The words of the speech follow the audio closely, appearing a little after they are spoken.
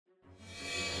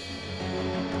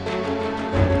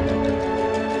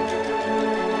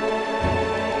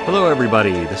Hello,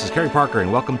 everybody. This is Kerry Parker,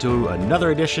 and welcome to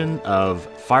another edition of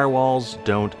Firewalls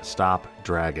Don't Stop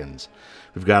Dragons.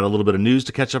 We've got a little bit of news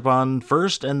to catch up on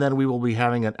first, and then we will be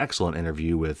having an excellent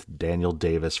interview with Daniel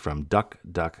Davis from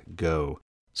DuckDuckGo.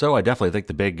 So I definitely think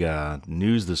the big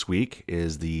news this week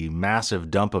is the massive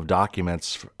dump of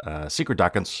documents, secret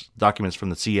documents from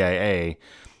the CIA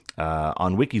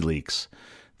on WikiLeaks.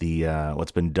 The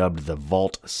what's been dubbed the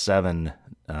Vault 7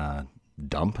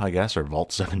 dump, I guess, or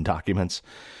Vault 7 documents.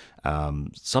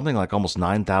 Something like almost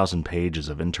 9,000 pages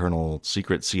of internal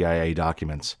secret CIA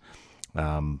documents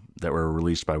that were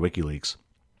released by WikiLeaks.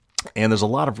 And there's a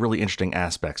lot of really interesting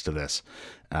aspects to this.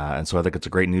 And so I think it's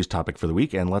a great news topic for the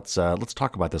week. And let's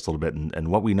talk about this a little bit and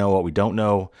what we know, what we don't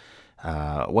know,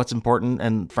 what's important,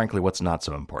 and frankly, what's not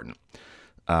so important.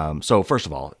 So first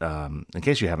of all, in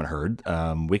case you haven't heard,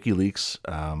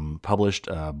 WikiLeaks published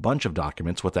a bunch of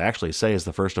documents, what they actually say is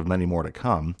the first of many more to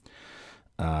come,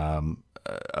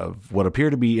 of what appear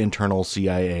to be internal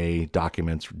CIA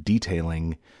documents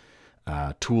detailing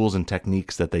tools and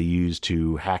techniques that they use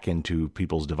to hack into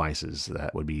people's devices.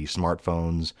 That would be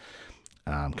smartphones,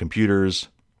 computers,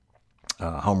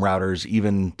 home routers,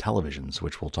 even televisions,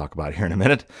 which we'll talk about here in a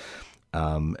minute.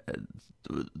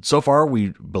 So far, we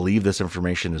believe this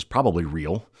information is probably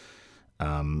real.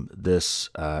 This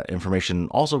information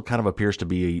also kind of appears to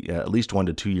be at least 1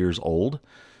 to 2 years old,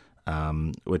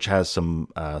 which has some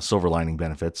silver lining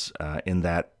benefits in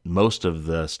that most of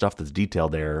the stuff that's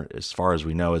detailed there, as far as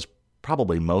we know, is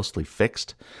probably mostly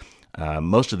fixed.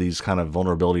 Most of these kind of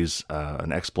vulnerabilities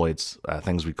and exploits,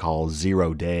 things we call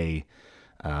zero-day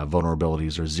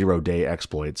vulnerabilities or zero-day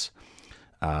exploits,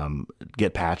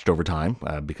 get patched over time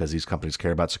because these companies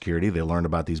care about security. They learn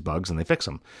about these bugs and they fix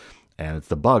them. And it's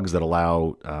the bugs that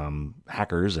allow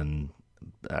hackers and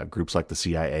groups like the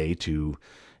CIA to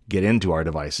get into our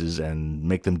devices and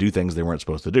make them do things they weren't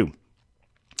supposed to do.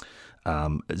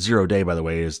 Zero day, by the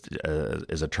way, is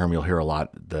a term you'll hear a lot.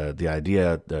 The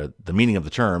idea, the meaning of the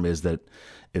term is that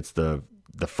it's the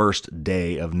first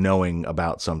day of knowing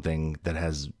about something that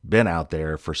has been out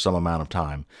there for some amount of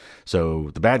time.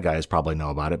 So the bad guys probably know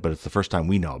about it, but it's the first time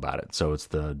we know about it. So it's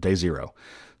the day zero.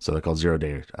 So they're called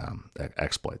zero-day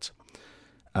exploits.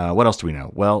 What else do we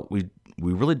know? Well, we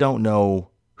really don't know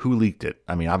who leaked it.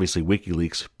 I mean, obviously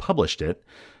WikiLeaks published it.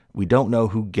 We don't know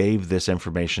who gave this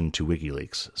information to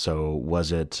WikiLeaks. So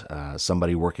was it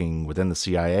somebody working within the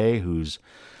CIA who's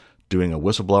doing a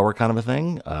whistleblower kind of a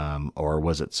thing? Or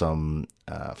was it some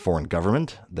foreign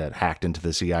government that hacked into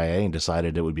the CIA and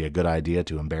decided it would be a good idea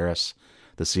to embarrass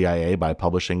the CIA by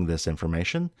publishing this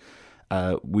information?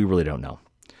 We really don't know.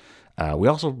 We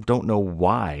also don't know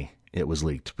why it was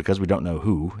leaked because we don't know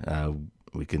who.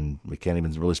 We can't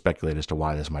even really speculate as to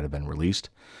why this might have been released.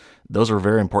 Those are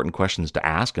very important questions to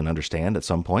ask and understand at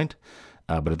some point.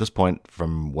 But at this point,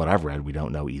 from what I've read, we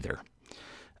don't know either.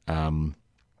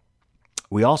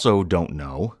 We also don't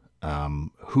know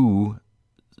who,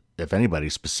 if anybody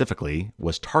specifically,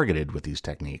 was targeted with these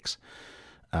techniques.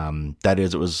 That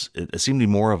is, it seemed to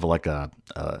be more of like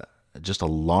just a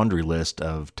laundry list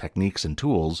of techniques and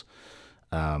tools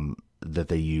that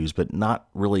they use, but not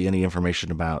really any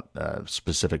information about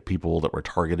specific people that were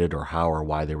targeted or how or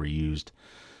why they were used.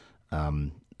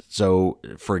 So,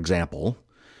 for example,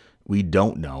 we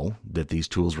don't know that these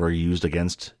tools were used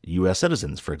against U.S.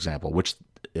 citizens, for example, which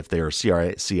if they are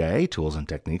CIA tools and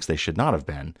techniques, they should not have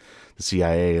been. The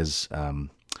CIA is,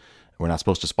 we're not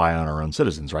supposed to spy on our own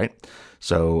citizens, right?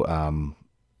 So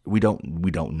we don't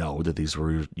know that these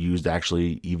were used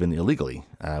actually even illegally.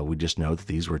 We just know that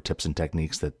these were tips and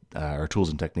techniques that or tools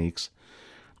and techniques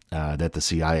that the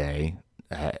CIA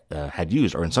had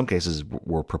used, or in some cases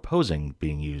were proposing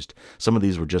being used. Some of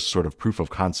these were just sort of proof of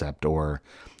concept or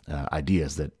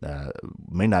ideas that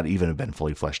may not even have been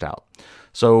fully fleshed out.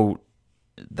 So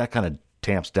that kind of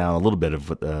tamps down a little bit of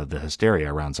the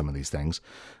hysteria around some of these things.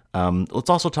 Let's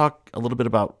also talk a little bit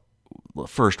about,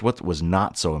 first, what was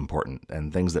not so important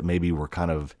and things that maybe were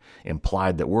kind of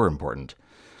implied that were important.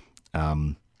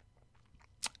 All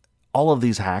of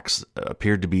these hacks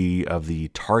appeared to be of the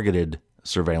targeted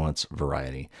surveillance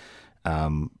variety.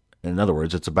 In other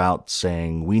words, it's about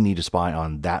saying we need to spy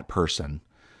on that person.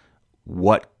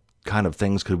 What kind of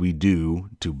things could we do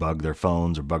to bug their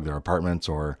phones or bug their apartments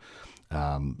or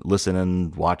listen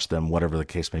and watch them, whatever the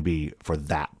case may be, for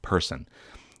that person?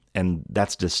 And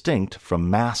that's distinct from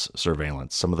mass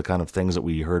surveillance, some of the kind of things that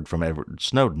we heard from Edward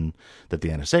Snowden that the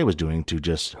NSA was doing to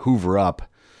just hoover up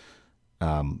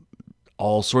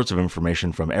all sorts of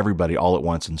information from everybody all at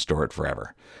once and store it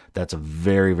forever. That's a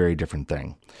very, very different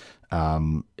thing.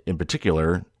 In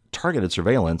particular, targeted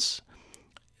surveillance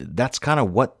that's kind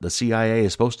of what the CIA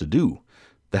is supposed to do.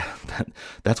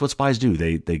 That's what spies do.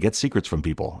 They get secrets from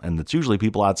people, and it's usually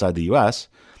people outside the U.S.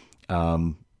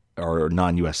 Or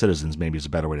non-U.S. citizens, maybe is a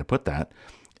better way to put that.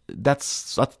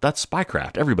 That's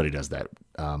spycraft. Everybody does that.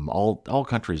 All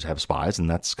countries have spies, and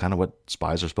that's kind of what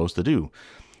spies are supposed to do.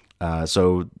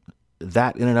 So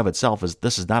that in and of itself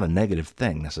this is not a negative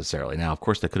thing necessarily. Now, of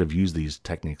course, they could have used these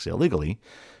techniques illegally,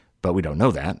 but we don't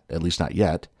know that, at least not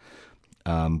yet.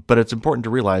 But it's important to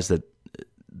realize that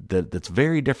that's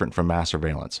very different from mass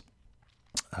surveillance,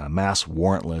 mass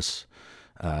warrantless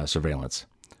surveillance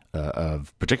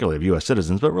of particularly of U.S.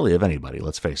 citizens, but really of anybody.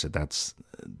 Let's face it, that's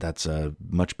a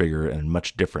much bigger and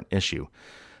much different issue.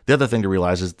 The other thing to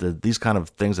realize is that these kind of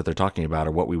things that they're talking about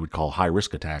are what we would call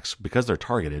high-risk attacks. Because they're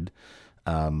targeted,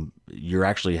 you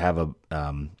actually have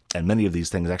and many of these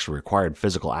things actually required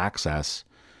physical access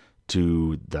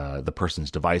to the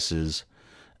person's devices.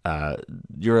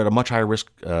 You're at a much higher risk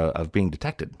of being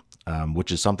detected,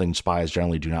 which is something spies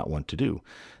generally do not want to do.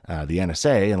 The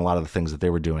NSA and a lot of the things that they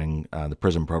were doing, the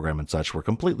PRISM program and such, were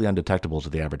completely undetectable to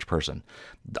the average person.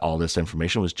 All this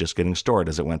information was just getting stored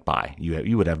as it went by.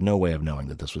 You would have no way of knowing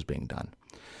that this was being done.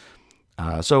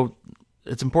 So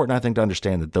it's important, I think, to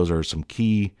understand that those are some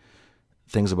key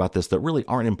things about this that really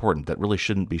aren't important, that really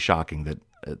shouldn't be shocking, that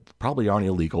probably aren't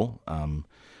illegal.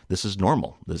 This is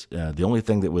normal. The only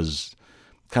thing that was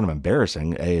kind of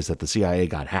embarrassing, is that the CIA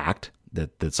got hacked,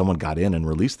 that someone got in and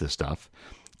released this stuff.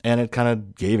 And it kind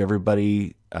of gave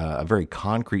everybody a very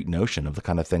concrete notion of the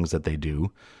kind of things that they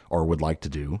do or would like to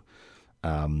do.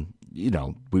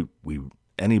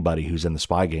 Anybody who's in the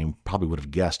spy game probably would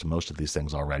have guessed most of these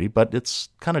things already, but it's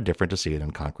kind of different to see it in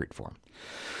concrete form.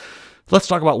 Let's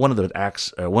talk about one of the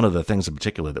acts, one of the things in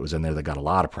particular that was in there that got a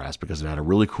lot of press because it had a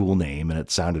really cool name and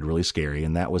it sounded really scary.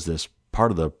 And that was this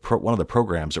part of one of the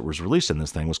programs that was released in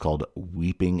this thing was called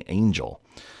Weeping Angel.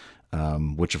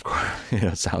 Which of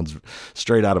course sounds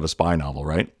straight out of a spy novel,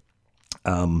 right?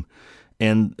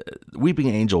 And Weeping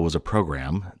Angel was a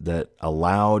program that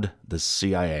allowed the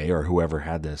CIA or whoever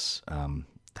had this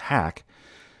hack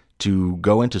to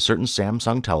go into certain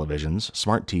Samsung televisions,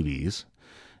 smart TVs,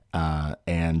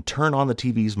 and turn on the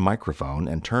TV's microphone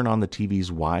and turn on the TV's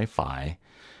Wi-Fi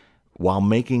while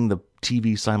making the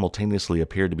TV simultaneously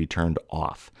appear to be turned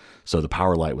off. So the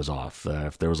power light was off.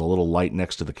 If there was a little light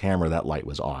next to the camera, that light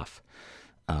was off.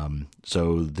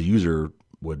 So the user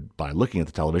would, by looking at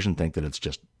the television, think that it's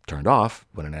just turned off,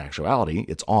 when in actuality,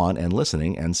 it's on and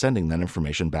listening and sending that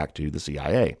information back to the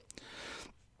CIA.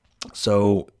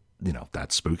 So,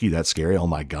 that's spooky, that's scary. Oh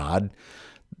my God,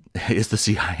 is the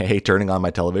CIA turning on my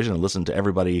television and listening to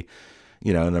everybody,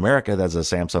 in America that's a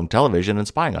Samsung television and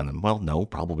spying on them? Well, no,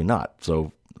 probably not.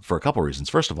 So for a couple of reasons.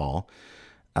 First of all,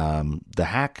 the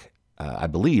hack, I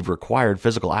believe, required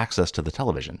physical access to the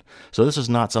television. So this is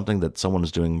not something that someone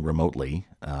is doing remotely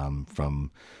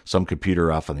from some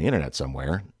computer off on the internet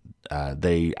somewhere.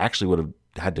 They actually would have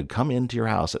had to come into your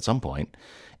house at some point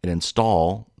and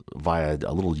install via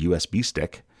a little USB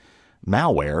stick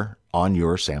malware on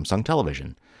your Samsung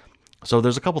television. So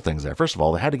there's a couple things there. First of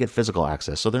all, they had to get physical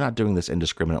access. So they're not doing this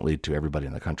indiscriminately to everybody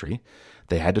in the country.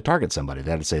 They had to target somebody.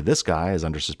 They had to say, this guy is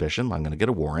under suspicion. I'm going to get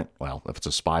a warrant. Well, if it's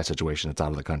a spy situation, it's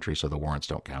out of the country, so the warrants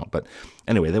don't count. But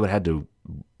anyway, they would have had to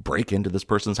break into this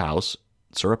person's house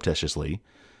surreptitiously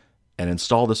and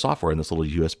install the software in this little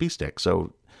USB stick.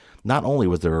 So not only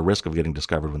was there a risk of getting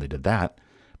discovered when they did that,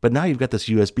 but now you've got this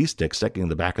USB stick sticking in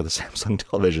the back of the Samsung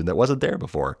television that wasn't there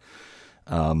before.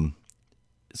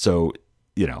 So,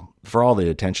 for all the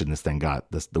attention this thing got,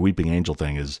 the Weeping Angel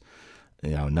thing is,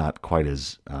 not quite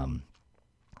as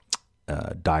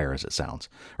dire as it sounds,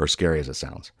 or scary as it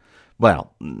sounds.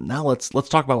 Well, now let's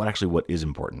talk about what is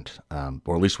important,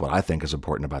 or at least what I think is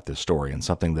important about this story, and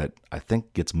something that I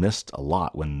think gets missed a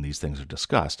lot when these things are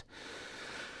discussed.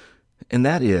 And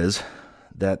that is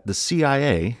that the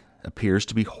CIA appears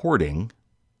to be hoarding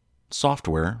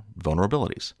software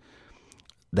vulnerabilities.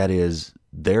 That is,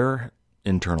 their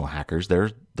internal hackers,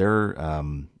 their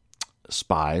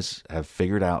spies have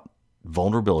figured out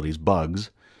vulnerabilities, bugs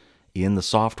in the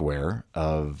software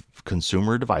of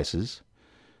consumer devices.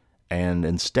 And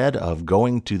instead of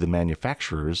going to the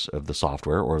manufacturers of the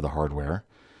software or the hardware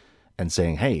and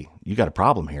saying, hey, you got a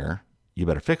problem here, you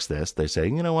better fix this, they say,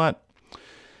 you know what?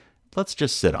 Let's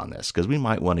just sit on this because we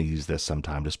might want to use this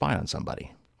sometime to spy on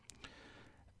somebody.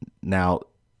 Now,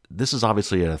 this is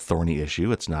obviously a thorny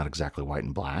issue. It's not exactly white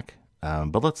and black.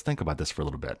 But let's think about this for a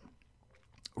little bit.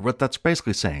 What that's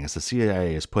basically saying is the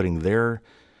CIA is putting their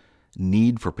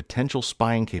need for potential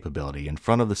spying capability in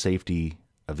front of the safety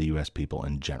of the U.S. people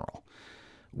in general.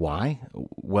 Why?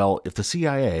 Well, if the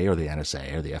CIA or the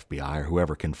NSA or the FBI or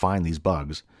whoever can find these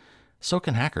bugs, so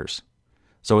can hackers.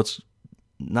 So it's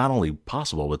not only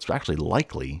possible, but it's actually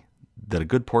likely that a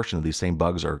good portion of these same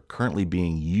bugs are currently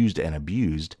being used and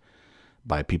abused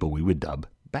by people we would dub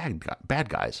bad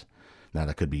guys. Now,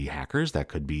 that could be hackers, that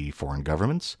could be foreign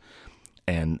governments,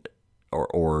 and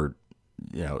or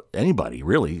anybody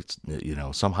really.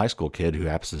 Some high school kid who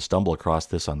happens to stumble across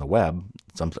this on the web,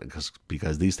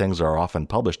 because these things are often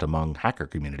published among hacker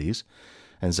communities,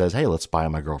 and says, "Hey, let's spy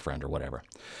on my girlfriend or whatever,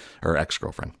 or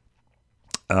ex-girlfriend."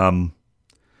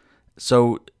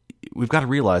 So we've got to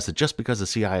realize that just because the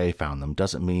CIA found them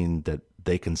doesn't mean that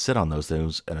they can sit on those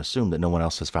things and assume that no one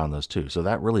else has found those too. So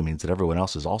that really means that everyone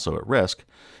else is also at risk,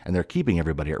 and they're keeping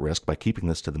everybody at risk by keeping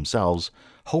this to themselves,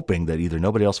 hoping that either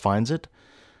nobody else finds it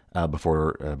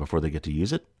before they get to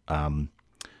use it,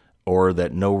 or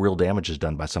that no real damage is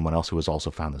done by someone else who has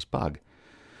also found this bug.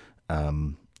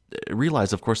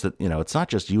 Realize, of course, that it's not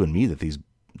just you and me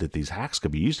that these hacks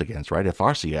could be used against, right? If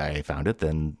our CIA found it,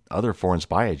 then other foreign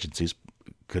spy agencies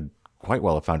could quite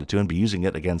well have found it too and be using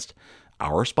it against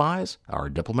our spies, our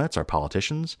diplomats, our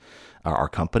politicians, our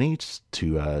companies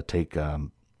to take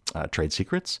trade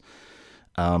secrets.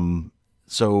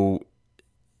 So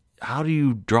how do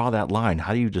you draw that line?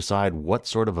 How do you decide what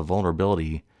sort of a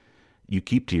vulnerability you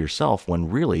keep to yourself when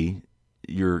really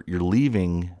you're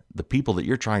leaving the people that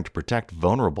you're trying to protect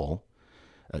vulnerable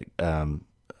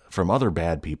from other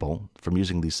bad people from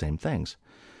using these same things?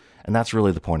 And that's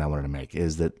really the point I wanted to make,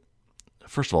 is that,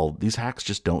 first of all, these hacks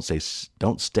just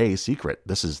don't stay secret.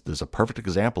 This is a perfect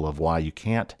example of why you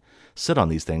can't sit on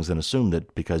these things and assume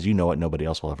that because you know it, nobody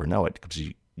else will ever know it, because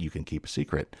you can keep a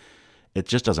secret. It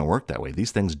just doesn't work that way.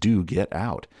 These things do get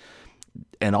out.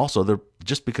 And also,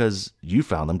 just because you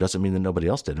found them doesn't mean that nobody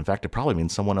else did. In fact, it probably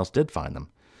means someone else did find them.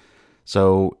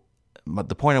 So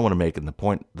the point I want to make, and the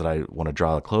point that I want to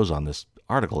draw a close on this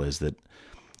article, is that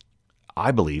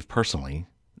I believe personally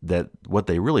that what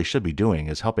they really should be doing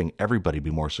is helping everybody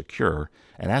be more secure.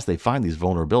 And as they find these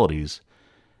vulnerabilities,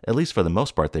 at least for the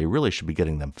most part, they really should be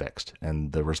getting them fixed.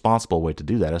 And the responsible way to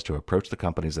do that is to approach the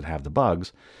companies that have the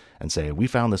bugs and say, "We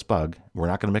found this bug. We're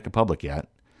not going to make it public yet,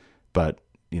 but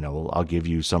I'll give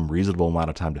you some reasonable amount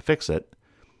of time to fix it.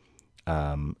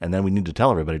 And then we need to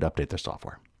tell everybody to update their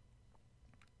software."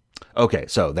 Okay,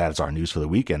 so that's our news for the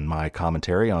week and my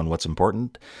commentary on what's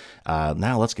important.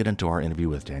 Now let's get into our interview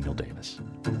with Daniel Davis.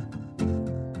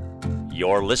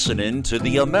 You're listening to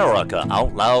the America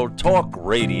Out Loud Talk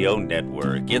Radio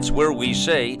Network. It's where we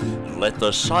say, let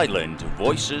the silent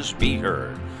voices be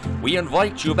heard. We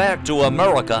invite you back to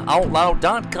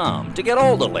AmericaOutloud.com to get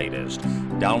all the latest.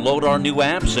 Download our new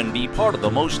apps and be part of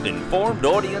the most informed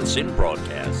audience in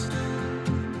broadcast.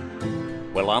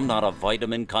 Well, I'm not a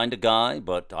vitamin kind of guy,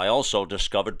 but I also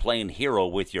discovered playing hero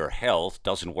with your health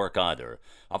doesn't work either.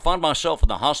 I found myself in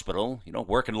the hospital,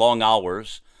 working long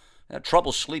hours, had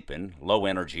trouble sleeping, low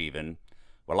energy even.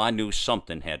 Well, I knew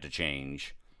something had to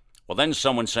change. Well, then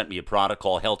someone sent me a product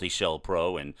called Healthy Cell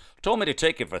Pro and told me to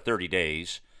take it for 30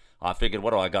 days. I figured,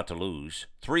 what do I got to lose?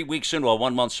 3 weeks into a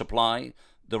 1-month supply,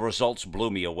 the results blew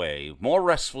me away. More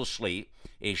restful sleep,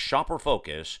 a sharper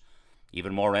focus,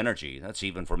 even more energy. That's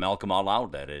even for Malcolm Out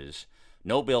Loud, that is.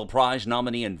 Nobel Prize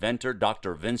nominee inventor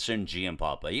Dr. Vincent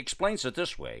Giampapa. He explains it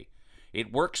this way.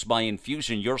 It works by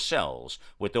infusing your cells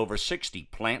with over 60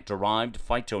 plant-derived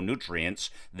phytonutrients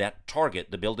that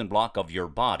target the building block of your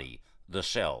body, the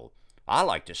cell. I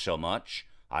liked it so much,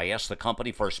 I asked the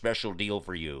company for a special deal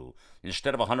for you.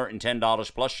 Instead of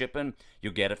 $110 plus shipping,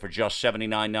 you get it for just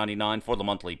 $79.99 for the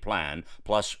monthly plan,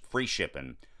 plus free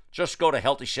shipping. Just go to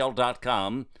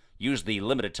HealthyCell.com. Use the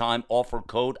limited time offer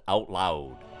code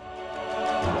OUTLOUD.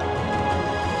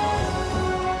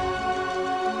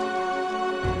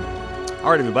 All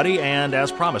right, everybody, and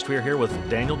as promised, we are here with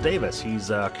Daniel Davis.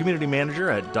 He's a community manager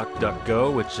at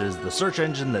DuckDuckGo, which is the search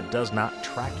engine that does not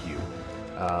track you.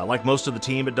 Like most of the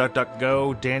team at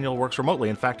DuckDuckGo, Daniel works remotely.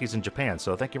 In fact, he's in Japan.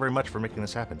 So thank you very much for making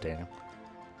this happen, Daniel.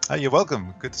 You're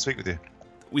welcome. Good to speak with you.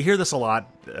 We hear this a lot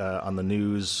on the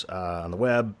news, on the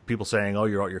web, people saying, "Oh,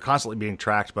 you're constantly being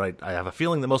tracked," but I have a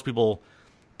feeling that most people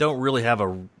don't really have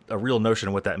a real notion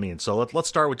of what that means. So let's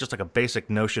start with just like a basic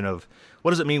notion of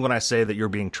what does it mean when I say that you're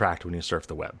being tracked when you surf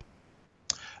the web?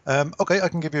 Okay, I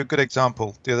can give you a good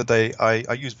example. The other day,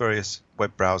 I used various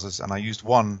web browsers, and I used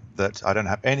one that I don't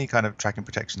have any kind of tracking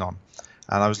protection on.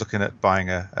 And I was looking at buying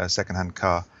a second-hand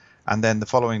car. And then the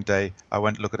following day, I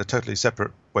went to look at a totally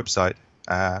separate website,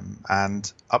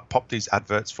 and up popped these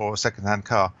adverts for a second-hand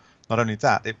car. Not only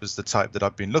that, it was the type that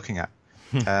I've been looking at.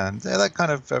 And that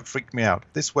kind of freaked me out.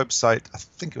 This website, I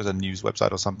think it was a news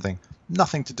website or something,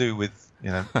 nothing to do with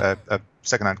a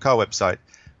secondhand car website,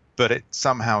 but it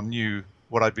somehow knew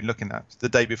what I'd been looking at the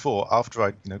day before after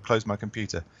I closed my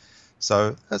computer.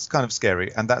 So that's kind of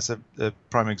scary, and that's a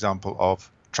prime example of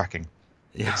tracking.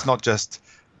 Yeah. It's not just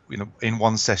in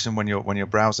one session when you're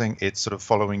browsing, it's sort of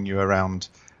following you around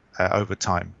over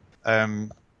time.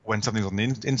 When something's on the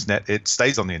internet, it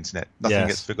stays on the internet. Nothing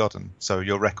gets forgotten. So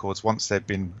your records, once they've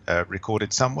been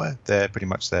recorded somewhere, they're pretty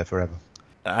much there forever.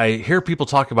 I hear people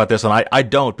talk about this, and I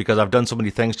don't, because I've done so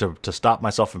many things to stop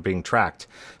myself from being tracked.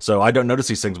 So I don't notice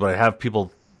these things, but I have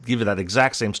people give you that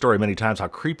exact same story many times, how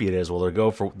creepy it is. Well,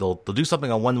 they'll do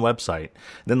something on one website,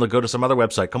 then they'll go to some other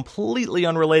website completely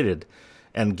unrelated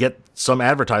and get some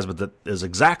advertisement that is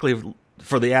exactly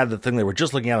for the ad, the thing they were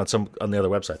just looking at on the other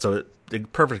website. So a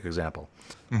perfect example.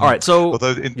 Mm-hmm. All right, so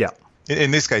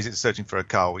in this case, it's searching for a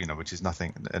car, which is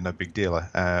nothing, no big deal.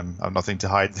 Nothing to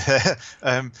hide there.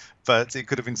 But it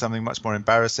could have been something much more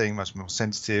embarrassing, much more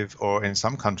sensitive, or in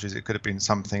some countries, it could have been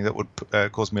something that would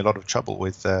cause me a lot of trouble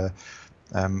with the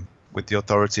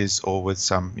authorities or with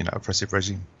some, oppressive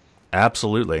regime.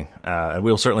 Absolutely, and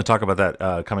we'll certainly talk about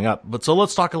that coming up. But so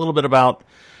let's talk a little bit about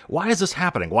why is this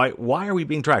happening? Why are we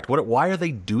being tracked? Why are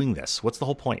they doing this? What's the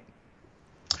whole point?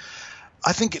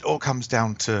 I think it all comes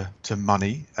down to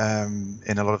money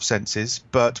in a lot of senses,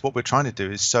 but what we're trying to do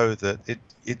is show that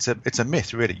it's a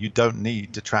myth, really. You don't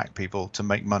need to track people to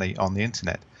make money on the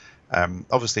internet.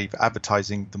 Obviously, for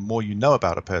advertising, the more you know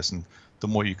about a person, the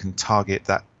more you can target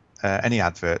that any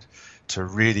advert to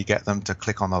really get them to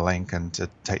click on the link and to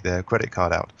take their credit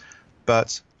card out.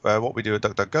 But what we do at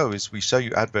DuckDuckGo is we show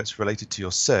you adverts related to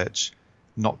your search,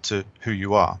 not to who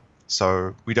you are.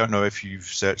 So we don't know if you've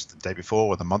searched the day before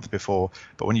or the month before,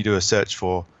 but when you do a search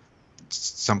for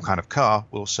some kind of car,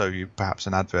 we'll show you perhaps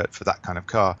an advert for that kind of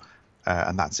car,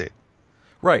 and that's it.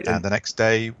 Right. And the next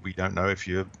day, we don't know if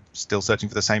you're still searching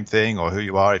for the same thing or who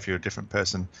you are, if you're a different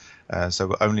person. So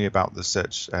we're only about the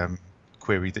search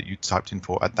query that you typed in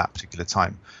for at that particular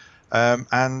time.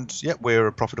 And yeah, we're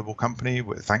a profitable company.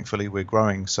 Thankfully, we're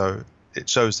growing. So it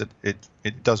shows that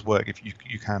it does work if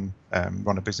you can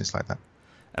run a business like that.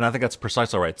 And I think that's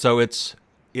precisely right. So it's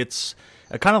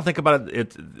I kind of think about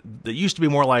it. It used to be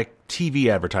more like TV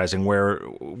advertising, where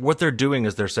what they're doing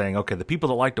is they're saying, okay, the people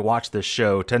that like to watch this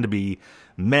show tend to be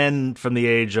men from the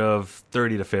age of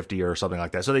 30 to 50 or something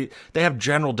like that. So they have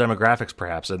general demographics,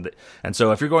 perhaps. And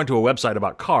so if you're going to a website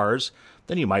about cars,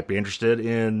 then you might be interested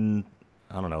in,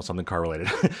 I don't know, something car related.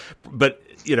 But,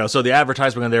 so the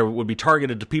advertisement on there would be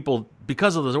targeted to people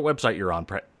because of the website you're on,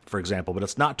 for example, but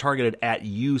it's not targeted at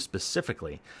you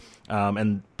specifically.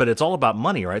 But it's all about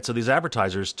money, right? So these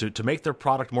advertisers, to make their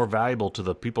product more valuable to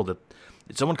the people that,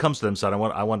 if someone comes to them and said,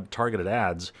 I want targeted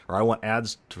ads, or I want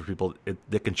ads for people,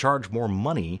 they can charge more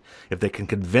money if they can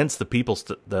convince the people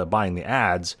buying the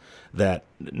ads that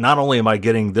not only am I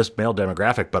getting this male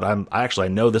demographic, but I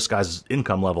know this guy's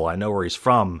income level, I know where he's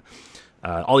from,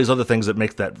 all these other things that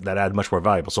make that ad much more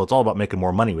valuable. So it's all about making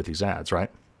more money with these ads, right?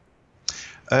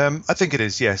 I think it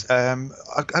is, yes.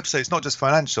 I'd have to say it's not just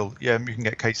financial. Yeah, you can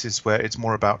get cases where it's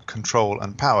more about control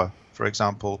and power. For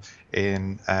example,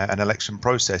 in an election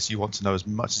process, you want to know as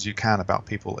much as you can about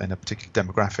people in a particular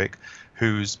demographic,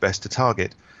 who's best to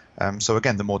target. So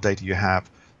again, the more data you have,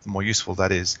 the more useful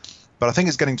that is. But I think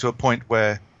it's getting to a point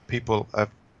where people have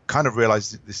kind of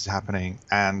realized that this is happening,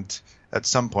 and at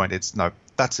some point it's, no,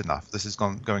 that's enough. This is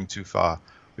going too far.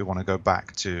 We want to go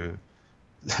back to,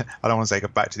 I don't want to say go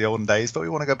back to the olden days, but we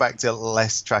want to go back to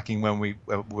less tracking when we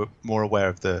were more aware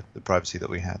of the privacy that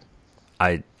we had.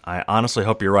 I honestly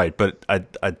hope you're right, but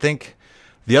I think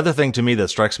the other thing to me that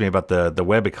strikes me about the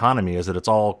web economy is that it's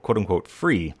all quote unquote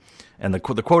free. And the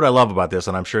quote I love about this,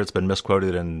 and I'm sure it's been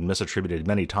misquoted and misattributed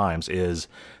many times, is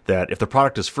that if the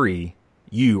product is free,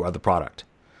 you are the product,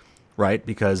 right?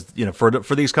 Because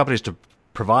for these companies to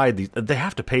provide these, they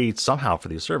have to pay somehow for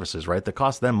these services, right? That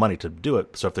costs them money to do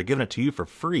it. So if they're giving it to you for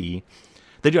free,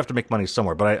 they do have to make money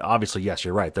somewhere. But obviously, yes,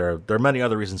 you're right. There are many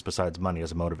other reasons besides money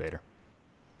as a motivator.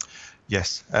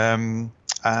 Yes, and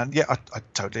yeah, I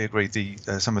totally agree.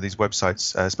 Some of these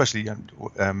websites, especially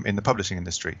in the publishing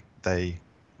industry, they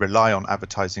rely on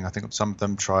advertising. I think some of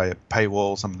them try a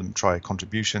paywall, some of them try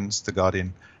contributions. The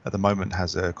Guardian at the moment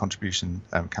has a contribution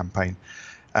campaign.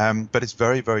 But it's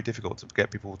very, very difficult to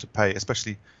get people to pay,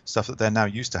 especially stuff that they're now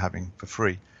used to having for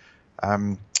free.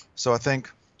 So I think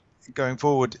going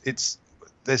forward,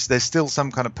 there's still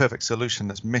some kind of perfect solution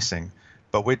that's missing,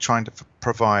 but we're trying to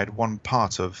provide one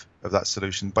part of that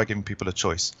solution by giving people a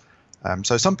choice.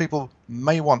 So some people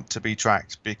may want to be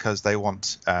tracked because they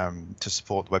want to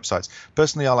support websites.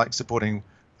 Personally, I like supporting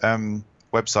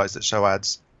websites that show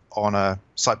ads on a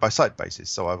site-by-site basis.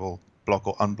 So I will block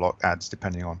or unblock ads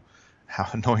depending on how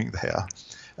annoying they are.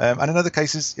 And in other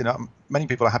cases, many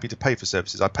people are happy to pay for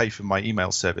services. I pay for my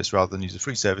email service rather than use a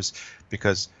free service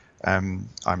because I'm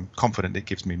confident it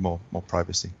gives me more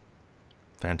privacy.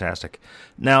 Fantastic.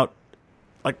 Now,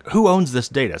 who owns this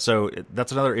data? So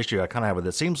that's another issue I kind of have with it.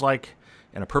 It seems like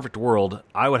in a perfect world,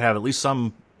 I would have at least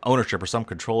some ownership or some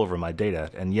control over my data,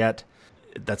 and yet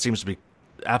that seems to be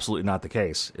absolutely not the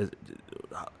case.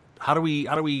 How do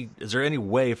we? Is there any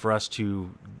way for us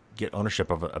to get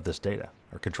ownership of this data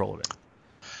or control of it?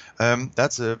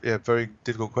 That's a very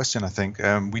difficult question, I think.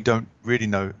 We don't really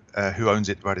know who owns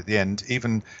it right at the end.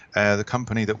 Even the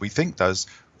company that we think does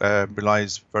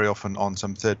relies very often on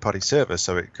some third-party server,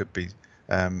 so it could be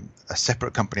a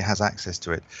separate company has access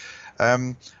to it.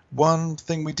 One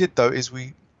thing we did, though, is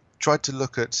we tried to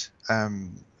look at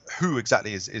who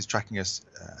exactly is tracking us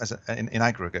in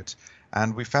aggregate,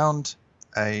 and we found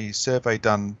a survey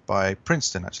done by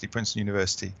Princeton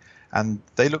University, and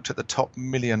they looked at the top 1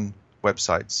 million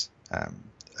websites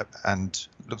and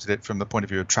looked at it from the point of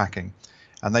view of tracking,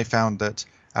 and they found that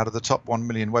out of the top 1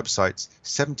 million websites,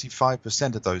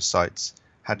 75% of those sites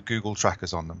had Google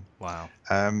trackers on them. Wow.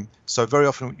 So very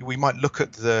often we might look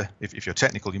at if you're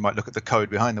technical, you might look at the code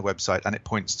behind the website and it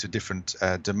points to different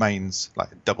domains, like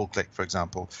DoubleClick, for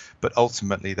example, but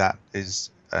ultimately that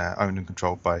is owned and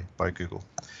controlled by Google.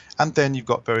 And then you've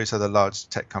got various other large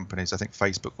tech companies. I think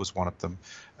Facebook was one of them.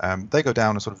 They go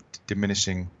down a sort of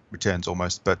diminishing returns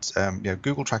almost, but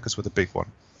Google trackers were the big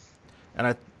one.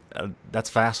 And that's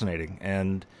fascinating.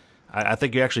 And I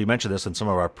think you actually mentioned this in some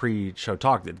of our pre-show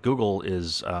talk, that Google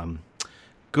is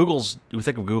we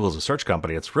think of Google as a search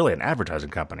company. It's really an advertising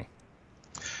company.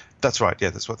 That's right.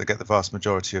 Yeah, that's what they get the vast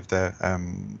majority of their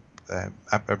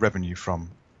revenue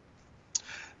from.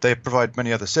 They provide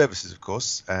many other services, of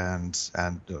course, and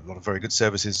a lot of very good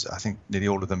services. I think nearly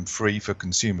all of them free for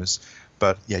consumers.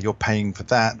 But yeah, you're paying for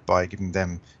that by giving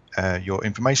them your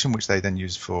information, which they then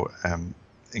use for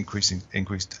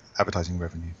increased advertising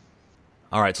revenue.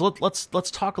 All right, so let's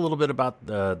talk a little bit about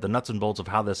the nuts and bolts of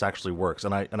how this actually works.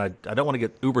 And I don't want to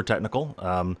get uber technical,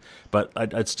 but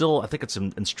I think it's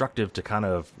instructive to kind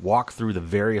of walk through the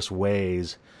various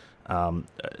ways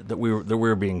that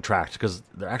we're being tracked, because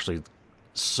there are actually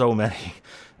so many.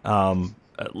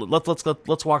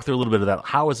 Let's walk through a little bit of that.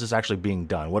 How is this actually being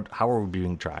done? How are we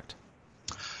being tracked?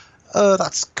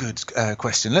 That's a good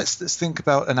question. Let's think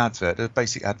about an advert, a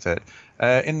basic advert.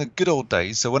 In the good old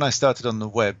days, so when I started on the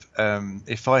web,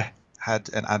 if I had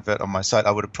an advert on my site,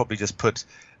 I would have probably just put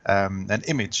an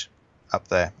image up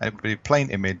there. It would be a plain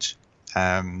image,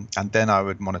 and then I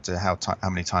would monitor how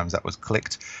many times that was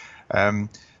clicked. Then,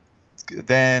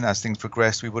 as things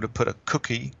progressed, we would have put a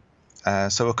cookie.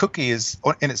 So a cookie is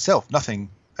in itself nothing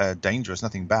dangerous,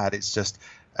 nothing bad. It's just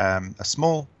a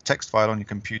small text file on your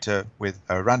computer with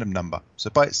a random number. So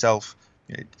by itself,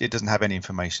 it doesn't have any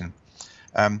information.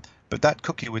 But that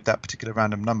cookie with that particular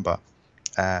random number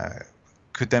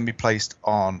could then be placed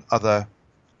on other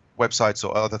websites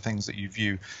or other things that you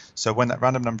view. So when that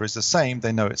random number is the same,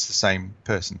 they know it's the same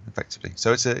person, effectively.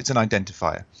 So it's an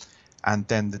identifier. And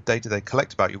then the data they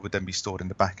collect about you would then be stored in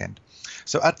the back end.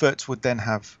 So adverts would then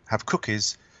have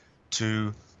cookies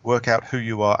to work out who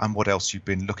you are and what else you've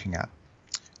been looking at.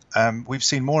 We've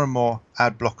seen more and more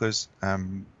ad blockers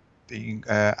being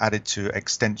added to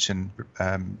extension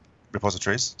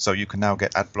repositories. So you can now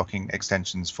get ad blocking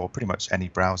extensions for pretty much any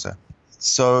browser.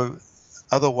 So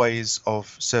other ways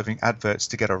of serving adverts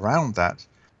to get around that,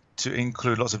 to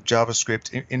include lots of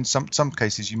JavaScript. In some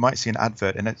cases, you might see an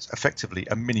advert and it's effectively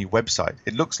a mini website.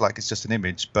 It looks like it's just an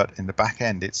image, but in the back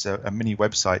end, it's a mini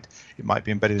website. It might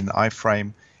be embedded in an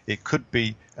iframe. It could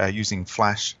be using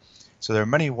Flash. So there are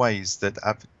many ways that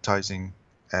advertising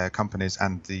companies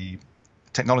and the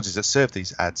technologies that serve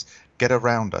these ads get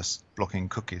around us blocking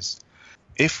cookies.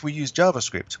 If we use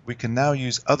JavaScript, we can now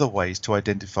use other ways to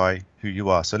identify who you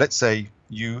are. So let's say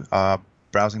you are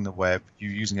browsing the web,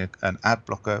 you're using an ad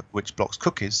blocker which blocks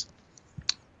cookies.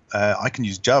 I can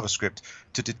use JavaScript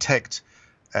to detect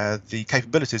the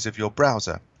capabilities of your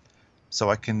browser. So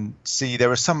I can see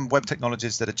there are some web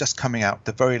technologies that are just coming out.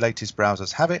 The very latest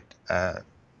browsers have it.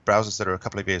 Browsers that are a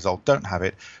couple of years old don't have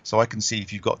it. So I can see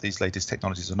if you've got these latest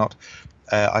technologies or not.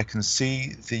 I can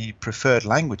see the preferred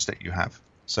language that you have.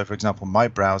 So for example, my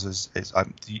browsers,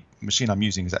 the machine I'm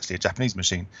using is actually a Japanese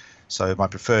machine. So my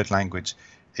preferred language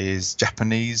is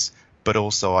Japanese, but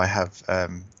also I have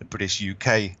the British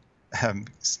UK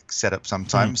set up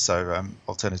sometimes. So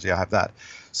alternatively, I have that.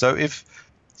 So if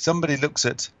somebody looks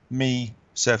at me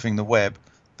surfing the web,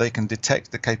 they can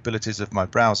detect the capabilities of my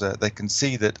browser. They can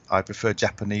see that I prefer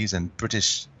Japanese and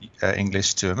British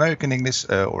English to American English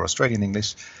or Australian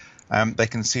English. They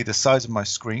can see the size of my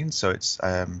screen, so it's,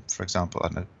 for example, I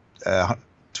don't know,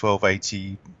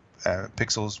 1280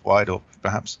 pixels wide, or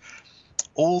perhaps.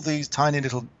 All these tiny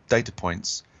little data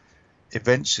points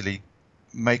eventually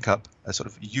make up a sort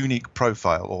of unique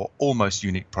profile, or almost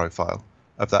unique profile,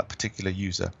 of that particular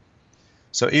user.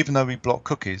 So even though we block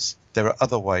cookies, there are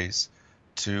other ways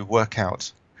to work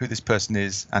out who this person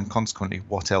is and consequently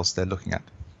what else they're looking at.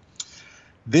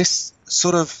 This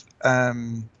sort of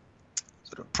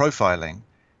profiling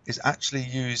is actually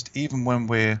used even when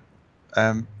we're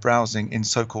browsing in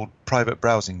so-called private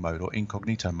browsing mode or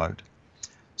incognito mode.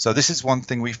 So this is one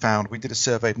thing we found. We did a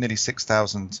survey of nearly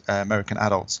 6,000 American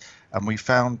adults, and we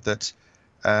found that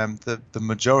the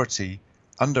majority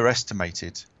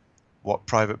underestimated what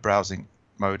private browsing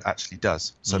mode actually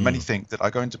does. So many think that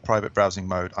I go into private browsing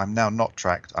mode, I'm now not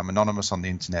tracked, I'm anonymous on the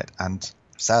internet, and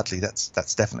sadly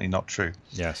that's definitely not true.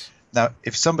 Yes. Now,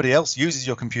 if somebody else uses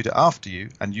your computer after you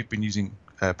and you've been using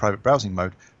private browsing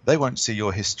mode, they won't see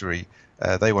your history,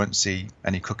 they won't see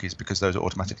any cookies because those are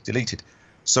automatically deleted.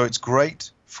 So it's great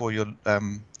for your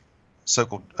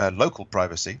so-called local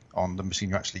privacy on the machine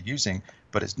you're actually using,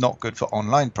 but it's not good for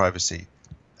online privacy.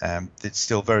 It's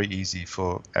still very easy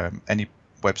for any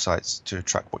websites to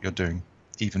track what you're doing,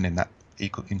 even in that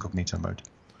incognito mode.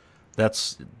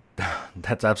 That's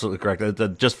absolutely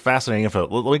correct. Just fascinating info.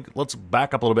 Let's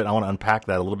back up a little bit. I want to unpack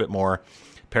that a little bit more,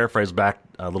 paraphrase back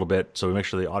a little bit so we make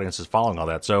sure the audience is following all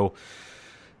that. So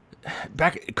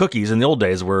cookies in the old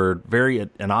days were very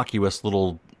innocuous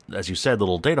little, as you said,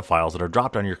 little data files that are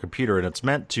dropped on your computer, and it's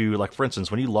meant to, like, for instance,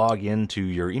 when you log into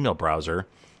your email browser,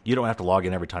 you don't have to log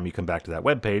in every time you come back to that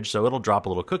web page, so it'll drop a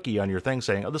little cookie on your thing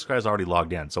saying, oh, this guy's already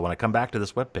logged in. So when I come back to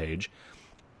this web page,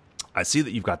 I see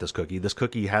that you've got this cookie. This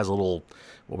cookie has a little,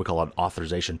 what we call an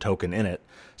authorization token in it.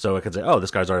 So it can say, oh,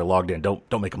 this guy's already logged in.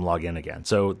 Don't make him log in again.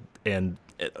 So,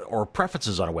 or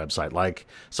preferences on a website. Like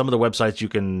some of the websites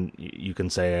you can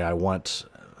say, I want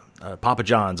Papa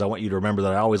John's. I want you to remember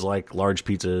that I always like large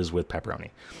pizzas with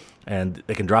pepperoni. And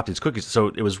they can drop these cookies. So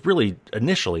it was really,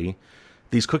 initially,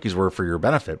 these cookies were for your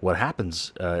benefit. What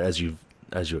happens, as you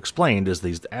explained, is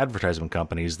these advertisement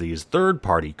companies, these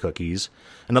third-party cookies.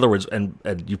 In other words, and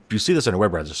you see this in a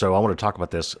web browser, so I want to talk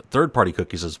about this. Third-party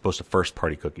cookies as opposed to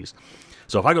first-party cookies.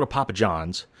 So if I go to Papa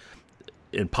John's,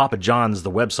 in Papa John's,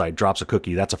 the website drops a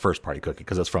cookie, that's a first-party cookie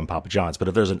because it's from Papa John's. But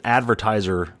if there's an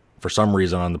advertiser for some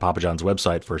reason on the Papa John's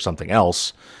website for something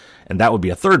else, and that would be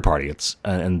a third party.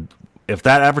 And if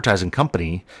that advertising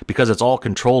company, because it's all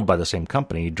controlled by the same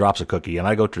company, drops a cookie, and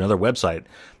I go to another website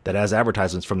that has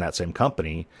advertisements from that same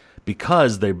company,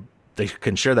 because they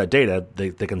can share that data,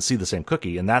 they can see the same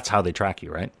cookie, and that's how they track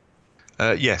you, right?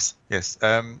 Yes.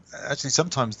 Actually,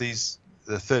 sometimes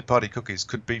the third-party cookies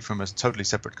could be from a totally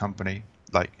separate company.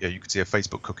 Like you could see a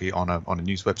Facebook cookie on a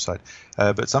news website,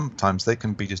 but sometimes they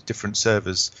can be just different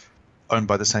servers owned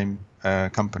by the same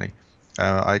company.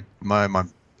 My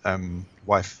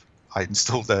wife, I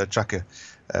installed a tracker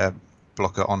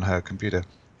blocker on her computer,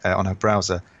 on her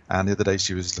browser, and the other day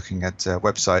she was looking at a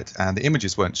website and the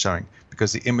images weren't showing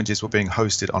because the images were being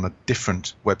hosted on a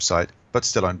different website but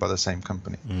still owned by the same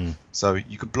company. So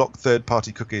you could block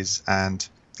third-party cookies, and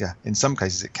yeah, in some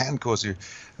cases it can cause you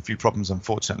a few problems,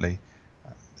 unfortunately,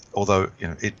 although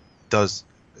it does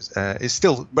is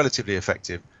still relatively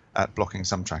effective at blocking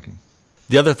some tracking.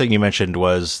 The other thing you mentioned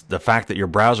was the fact that your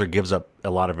browser gives up a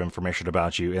lot of information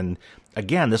about you. And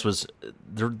again, this was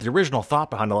the original thought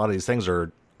behind a lot of these things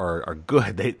are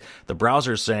good. The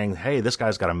browser is saying, hey, this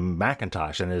guy's got a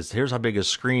Macintosh, and here's how big his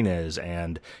screen is,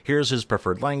 and here's his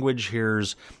preferred language,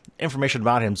 here's information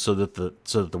about him, so that the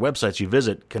websites you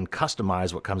visit can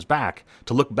customize what comes back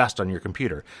to look best on your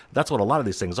computer. That's what a lot of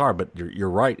these things are. But you're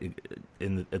right.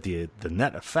 The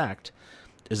net effect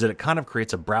is that it kind of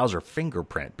creates a browser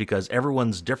fingerprint because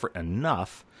everyone's different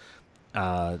enough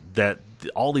that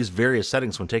all these various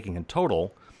settings, when taken in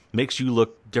total, makes you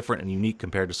look different and unique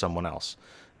compared to someone else.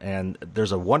 And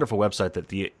there's a wonderful website that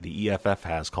the EFF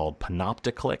has called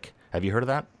Panopticlick. Have you heard of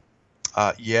that?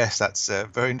 Yes, that's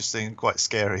very interesting and quite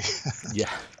scary. Yeah.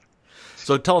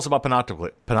 So tell us about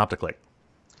Panopticlick.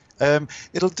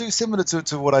 It'll do similar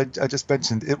to what I just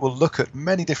mentioned. It will look at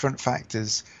many different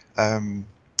factors in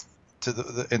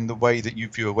the way that you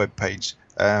view a web page.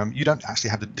 You don't actually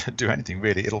have to do anything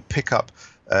really. It'll pick up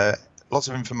lots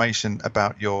of information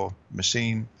about your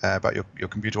machine, about your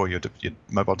computer or your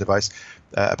mobile device,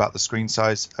 about the screen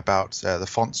size, about the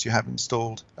fonts you have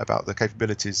installed, about the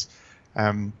capabilities,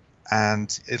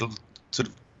 and it'll sort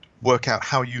of work out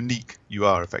how unique you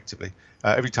are effectively.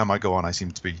 Every time I go on, I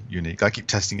seem to be unique. I keep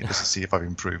testing it just to see if I've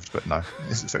improved, but no,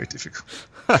 this is very difficult.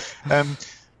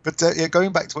 But yeah,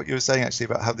 going back to what you were saying actually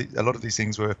about how a lot of these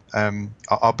things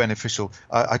are beneficial,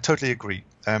 I totally agree.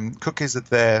 Cookies are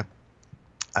there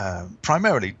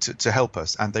primarily to help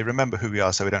us, and they remember who we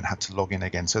are, so we don't have to log in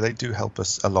again. So they do help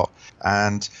us a lot.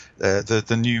 And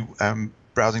the new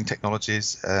browsing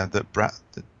technologies, the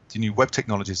new web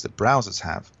technologies that browsers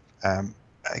have,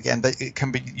 again, it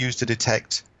can be used to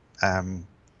detect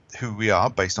who we are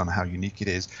based on how unique it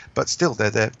is, but still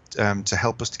they're there to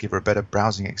help us to give a better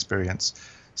browsing experience.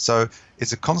 So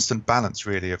it's a constant balance,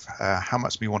 really, of how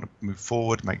much we want to move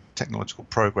forward, make technological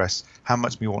progress, how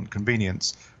much we want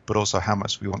convenience, but also how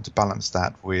much we want to balance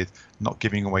that with not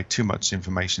giving away too much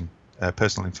information,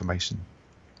 personal information.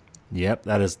 Yep,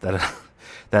 that is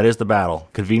the battle: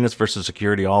 convenience versus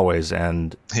security, always.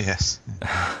 And yes.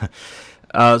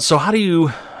 So how do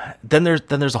you? Then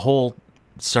there's a whole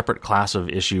separate class of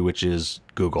issue, which is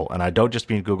Google, and I don't just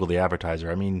mean Google the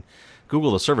advertiser. I mean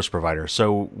Google the service provider.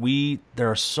 So there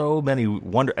are so many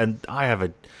and I have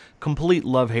a complete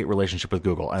love-hate relationship with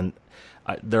Google, and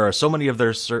there are so many of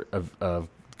their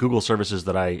Google services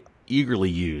that I eagerly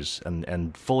use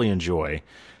and fully enjoy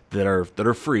that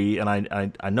are free, and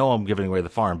I know I'm giving away the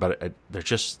farm, but they're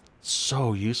just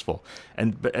so useful.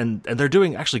 And they're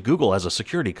doing, actually, Google as a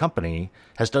security company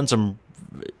has done some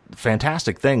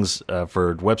fantastic things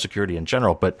for web security in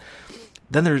general, but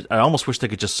then I almost wish they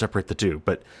could just separate the two.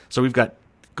 But so we've got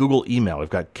Google Email, we've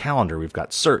got Calendar, we've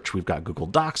got Search, we've got Google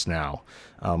Docs now.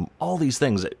 All these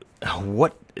things.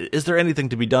 What is there anything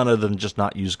to be done other than just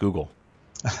not use Google?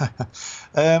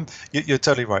 You're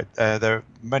totally right. There are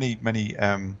many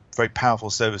very powerful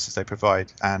services they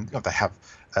provide, and they have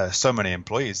so many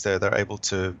employees. They're able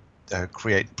to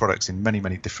create products in many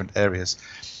different areas.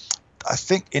 I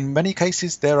think in many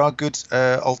cases there are good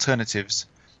alternatives,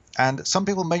 and some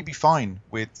people may be fine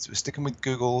with sticking with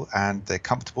Google, and they're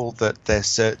comfortable that their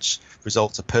search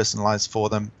results are personalized for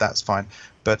them. That's fine.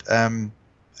 But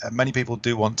many people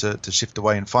do want to shift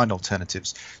away and find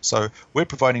alternatives. So we're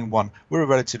providing one. We're a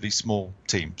relatively small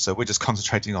team, so we're just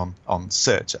concentrating on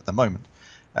search at the moment.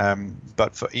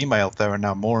 But for email, there are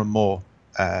now more and more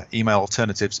email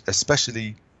alternatives,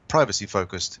 especially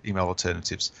privacy-focused email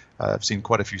alternatives. I've seen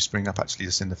quite a few spring up actually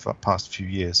just in the past few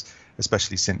years,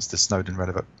 especially since the Snowden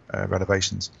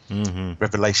revelations.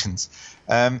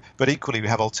 But equally, we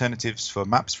have alternatives for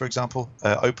maps, for example.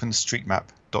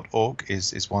 OpenStreetMap.org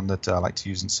is one that I like to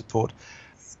use and support.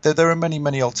 There are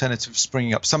many alternatives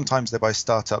springing up. Sometimes they're by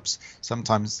startups,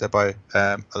 sometimes they're by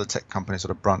other tech companies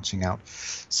sort of branching out.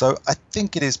 So I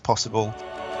think it is possible.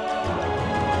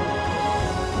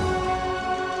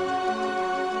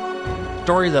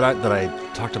 Story that I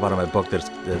talked about in my book that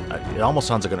it almost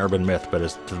sounds like an urban myth, but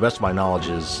is, to the best of my knowledge,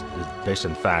 is based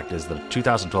in fact, is the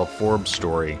 2012 Forbes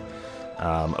story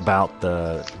about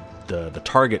the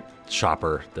Target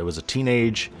shopper. There was a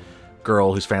teenage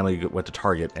girl whose family went to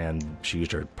Target, and she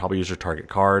probably used her Target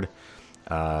card,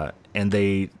 and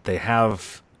they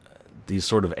have these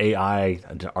sort of AI,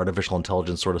 artificial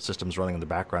intelligence sort of systems running in the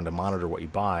background to monitor what you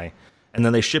buy, and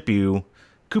then they ship you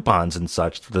coupons and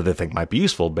such that they think might be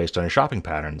useful based on your shopping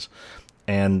patterns.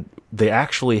 And they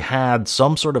actually had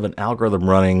some sort of an algorithm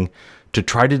running to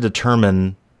try to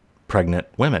determine pregnant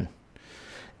women.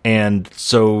 And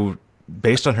so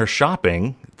based on her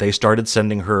shopping, they started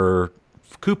sending her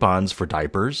coupons for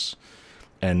diapers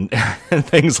and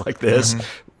things like this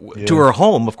to her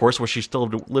home, of course, where she still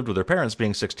lived with her parents,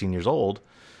 being 16 years old.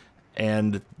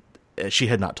 And she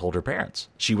had not told her parents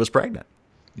she was pregnant.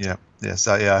 I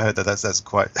heard that. That's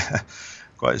quite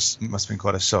must have been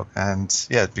quite a shock, and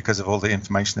because of all the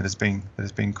information that is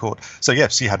being caught. So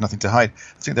she had nothing to hide.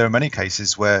 I think there are many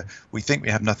cases where we think we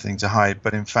have nothing to hide,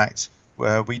 but in fact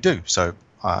we do. So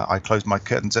I close my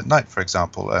curtains at night, for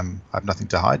example. I have nothing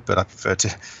to hide, but I prefer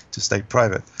to stay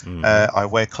private. I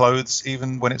wear clothes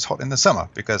even when it's hot in the summer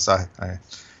because I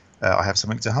have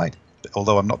something to hide,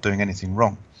 although I'm not doing anything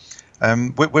wrong.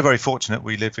 We're very fortunate.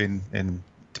 We live in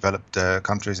developed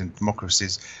countries and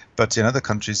democracies, but in other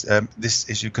countries this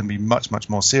issue can be much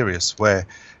more serious, where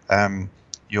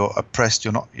you're oppressed,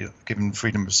 you're given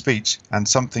freedom of speech, and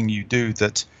something you do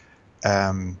that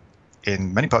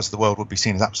in many parts of the world would be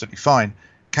seen as absolutely fine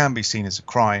can be seen as a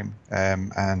crime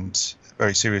and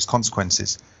very serious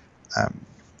consequences.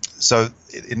 So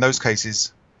in those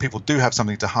cases, people do have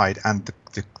something to hide, and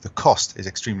the cost is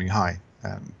extremely high.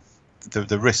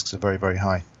 The risks are very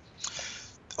high.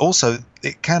 Also,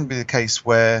 it can be the case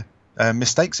where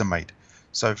mistakes are made.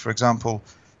 So, for example,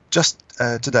 just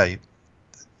today,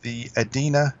 the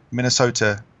Edina,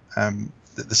 Minnesota,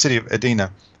 the city of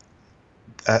Edina,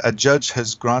 a judge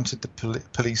has granted the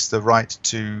police the right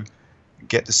to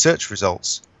get the search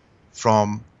results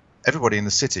from everybody in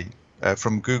the city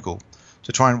from Google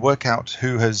to try and work out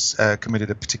who has committed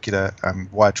a particular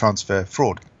wire transfer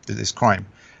fraud, this crime.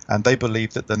 And they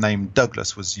believe that the name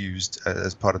Douglas was used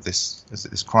as part of this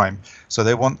crime. So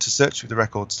they want to search through the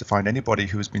records to find anybody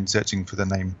who has been searching for the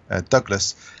name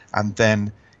Douglas, and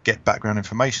then get background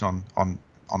information on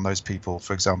those people.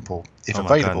 For example, if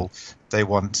available, they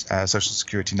want social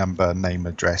security number, name,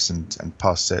 address, and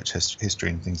past search history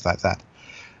and things like that.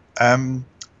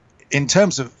 In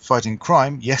terms of fighting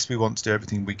crime, yes, we want to do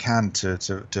everything we can to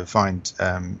find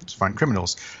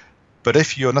criminals. But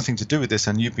if you're nothing to do with this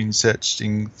and you've been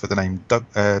searching for the name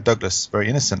Douglas very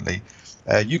innocently,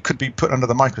 you could be put under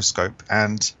the microscope,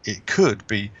 and it could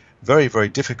be very, very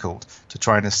difficult to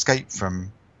try and escape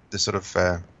from this sort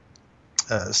of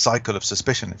cycle of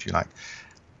suspicion, if you like.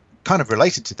 Kind of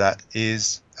related to that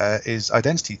is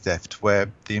identity theft, where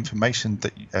the information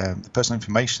that the personal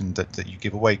information that you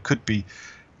give away could be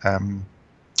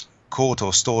caught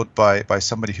or stored by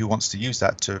somebody who wants to use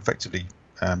that to effectively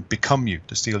become you,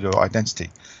 to steal your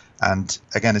identity. And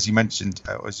again, as you mentioned,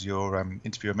 as your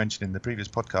interviewer mentioned in the previous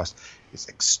podcast, it's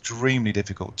extremely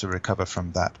difficult to recover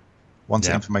from that. Once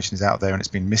the information is out there and it's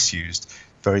been misused,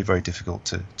 very, very difficult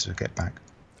to get back.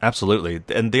 Absolutely.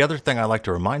 And the other thing I like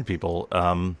to remind people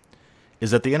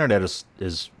is that the internet is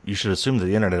you should assume that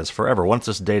the internet is forever. Once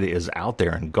this data is out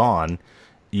there and gone,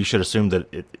 you should assume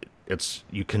that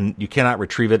you cannot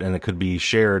retrieve it, and it could be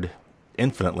shared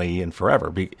infinitely and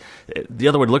forever. The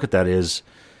other way to look at that is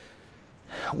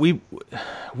we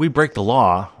break the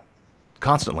law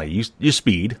constantly. You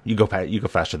speed, you go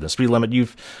faster than the speed limit.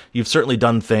 You've certainly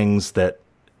done things that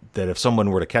if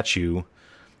someone were to catch you,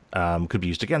 could be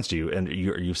used against you. And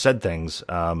you've said things.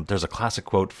 There's a classic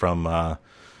quote from it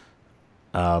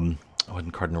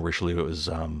wasn't Cardinal Richelieu. It was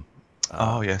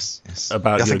yes.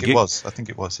 About I think it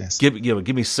was. Yes.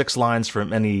 Give me 6 lines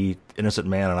from any innocent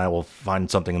man, and I will find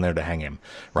something in there to hang him.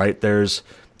 Right? There's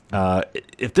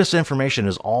if this information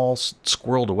is all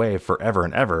squirreled away forever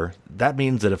and ever, that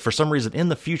means that if for some reason in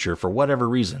the future, for whatever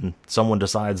reason, someone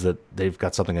decides that they've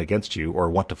got something against you or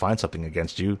want to find something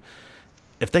against you,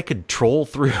 if they could troll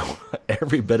through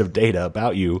every bit of data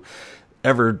about you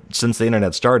ever since the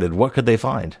internet started, what could they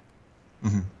find?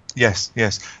 Mm-hmm. Yes.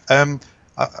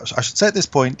 I should say at this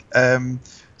point,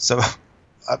 so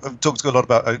I've talked a lot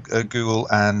about Google,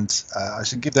 and I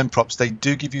should give them props. They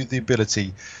do give you the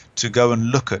ability to go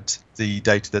and look at the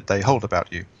data that they hold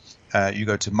about you. You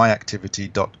go to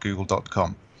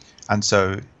myactivity.google.com, and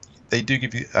so they do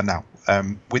give you now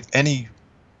with any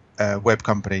web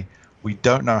company, we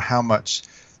don't know how much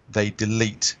they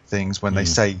delete things when they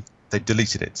say they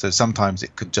deleted it. So sometimes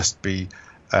it could just be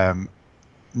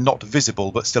not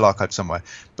visible, but still archived somewhere.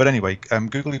 But anyway,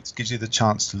 Google gives you the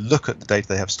chance to look at the data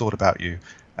they have stored about you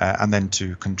and then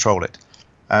to control it.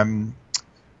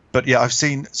 But yeah, I've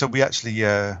seen, so we actually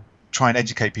try and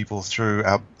educate people through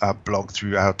our blog,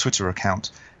 through our Twitter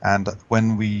account. And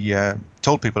when we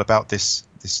told people about this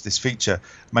feature,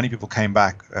 many people came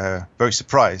back very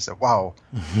surprised that, wow,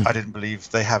 I didn't believe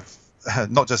they have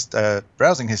not just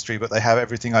browsing history, but they have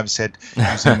everything I've said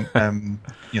using,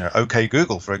 OK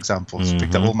Google, for example. It's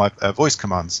picked up all my voice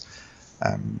commands.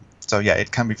 So yeah,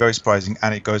 it can be very surprising,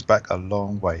 and it goes back a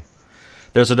long way.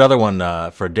 There's another one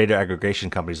for data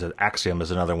aggregation companies. Axiom is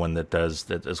another one that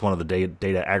is one of the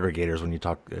data aggregators. When you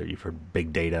talk, you've heard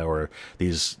big data or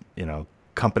these,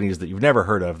 companies that you've never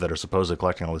heard of that are supposedly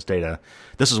collecting all this data.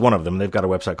 This is one of them. They've got a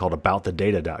website called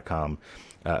aboutthedata.com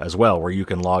as well, where you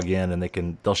can log in and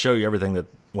they'll show you everything that,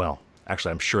 well,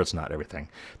 actually, I'm sure it's not everything.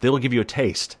 They will give you a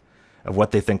taste of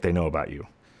what they think they know about you.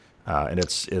 And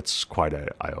it's quite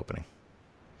eye-opening.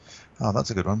 Oh, that's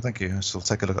a good one. Thank you. I'll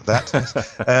take a look at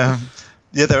that.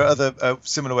 Yeah, there are other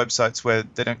similar websites where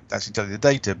they don't actually tell you the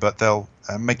data, but they'll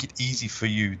make it easy for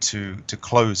you to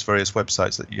close various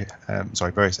websites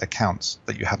various accounts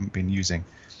that you haven't been using.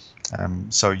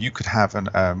 So you could have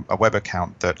a web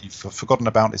account that you've forgotten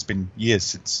about. It's been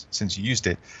years since you used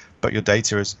it, but your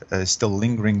data is still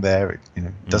lingering there.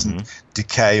 It doesn't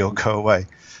decay or go away.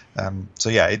 So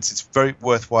yeah, it's very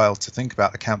worthwhile to think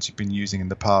about accounts you've been using in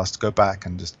the past. Go back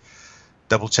and just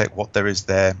double check what there is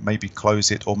there, maybe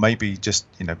close it, or maybe just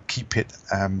keep it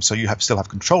so you still have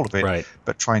control of it, right.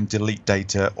 But try and delete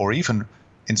data, or even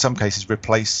in some cases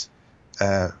replace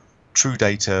true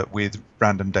data with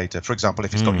random data. For example,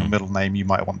 if it's got your middle name, you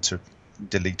might want to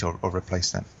delete or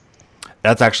replace that.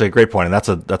 That's actually a great point,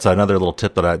 and that's another little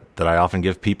tip that I often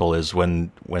give people is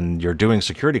when you're doing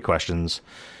security questions,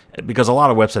 because a lot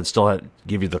of websites still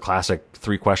give you the classic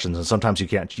 3 questions, and sometimes you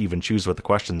can't even choose what the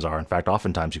questions are. In fact,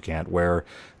 oftentimes you can't, where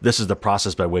this is the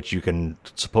process by which you can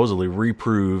supposedly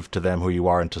reprove to them who you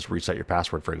are and just reset your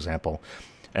password, for example.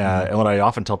 And what I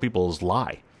often tell people is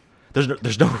lie.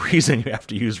 There's no reason you have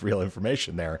to use real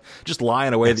information there. Just lie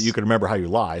in a way that you can remember how you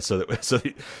lie, so in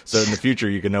the future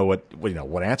you can know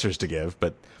what answers to give.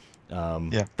 But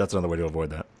that's another way to avoid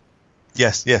that.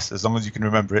 Yes, as long as you can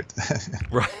remember it.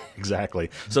 Right, exactly.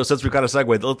 So since we've got a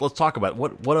segue, let's talk about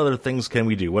what other things can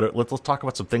we do. Let's talk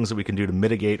about some things that we can do to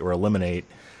mitigate or eliminate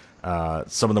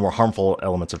some of the more harmful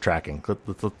elements of tracking.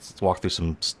 Let's walk through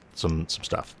some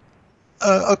stuff.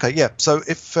 Okay, yeah. So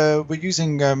if we're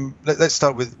using, let's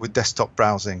start with desktop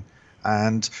browsing,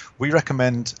 and we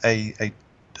recommend a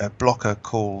blocker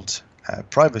called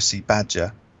Privacy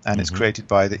Badger, and it's created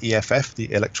by the EFF,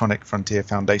 the Electronic Frontier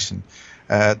Foundation.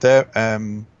 They're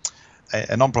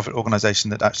a non-profit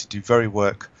organization that actually do very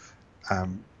work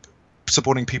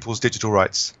supporting people's digital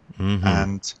rights,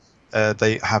 and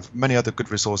they have many other good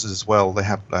resources as well. They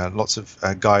have lots of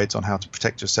guides on how to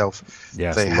protect yourself.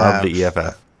 Yes, love the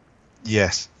EFF.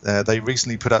 Yes, they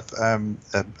recently put up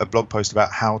a blog post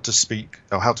about how to speak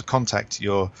or how to contact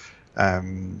your, I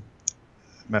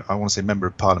want to say member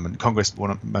of parliament,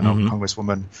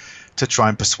 congresswoman, to try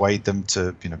and persuade them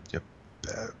to,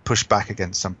 push back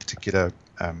against some particular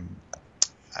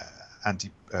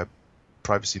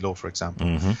anti-privacy law, for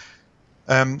example.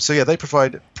 So yeah, they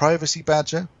provide Privacy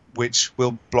Badger, which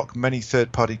will block many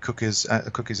third-party cookies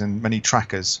and many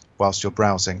trackers whilst you're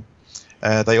browsing.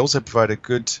 They also provide a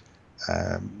good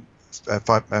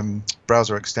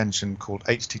browser extension called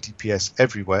HTTPS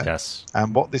Everywhere. Yes.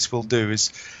 And what this will do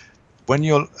is, when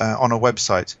you're on a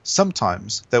website,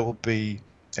 sometimes there will be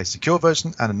a secure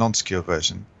version and a non-secure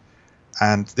version,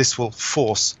 and this will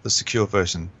force the secure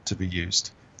version to be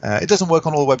used. It doesn't work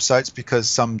on all websites because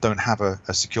some don't have a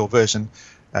secure version.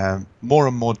 More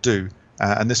and more do,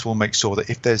 and this will make sure that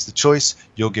if there's the choice,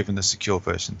 you're given the secure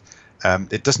version.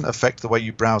 It doesn't affect the way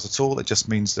you browse at all. It just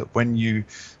means that when you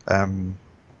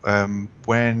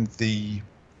when the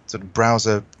sort of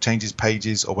browser changes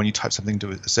pages, or when you type something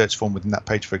to a search form within that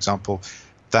page, for example,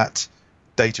 that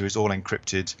data is all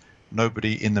encrypted.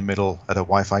 Nobody in the middle at a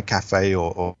Wi-Fi cafe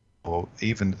or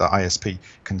even the ISP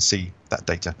can see that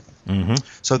data.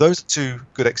 So those are two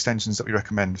good extensions that we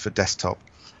recommend for desktop.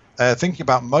 Thinking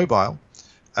about mobile,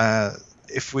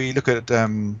 if we look at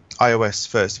iOS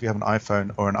first, if you have an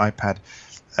iPhone or an iPad,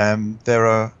 there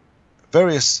are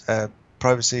various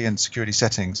privacy and security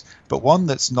settings, but one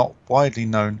that's not widely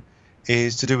known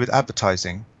is to do with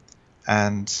advertising.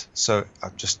 And so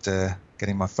I'm just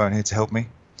getting my phone here to help me.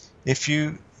 If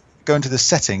you go into the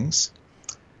settings,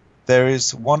 there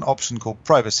is one option called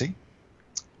privacy.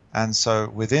 And so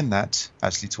within that,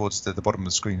 actually towards the bottom of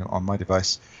the screen on my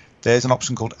device, there's an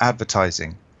option called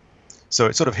advertising. So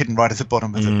it's sort of hidden right at the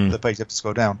bottom of the page. You have to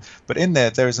scroll down. But in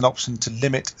there is an option to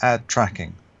limit ad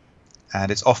tracking. And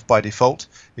it's off by default.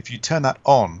 If you turn that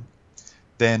on,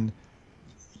 then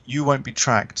you won't be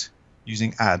tracked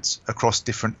using ads across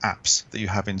different apps that you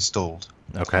have installed.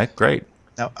 Okay, great.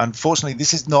 Now, unfortunately,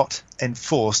 this is not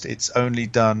enforced. It's only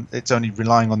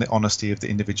relying on the honesty of the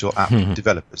individual app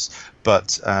developers.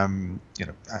 But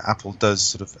Apple does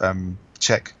sort of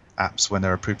check apps when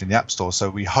they're approved in the App Store. So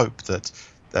we hope that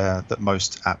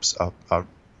most apps are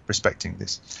respecting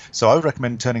this. So I would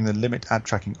recommend turning the limit ad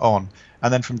tracking on,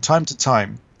 and then from time to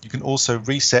time you can also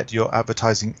reset your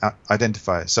advertising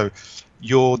identifier. So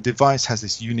your device has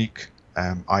this unique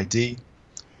ID,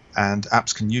 and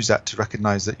apps can use that to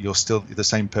recognize that you're still the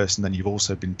same person, and you've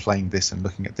also been playing this and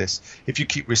looking at this. If you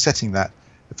keep resetting that,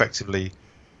 effectively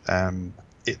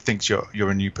it thinks you're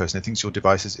a new person. It thinks your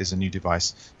device is a new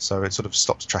device, so it sort of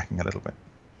stops tracking a little bit.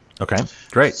 Okay,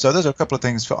 great. So those are a couple of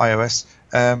things for iOS.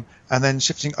 And then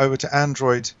shifting over to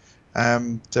Android,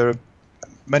 there are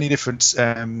many different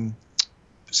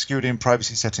security and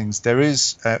privacy settings. There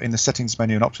is, in the settings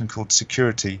menu, an option called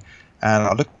security,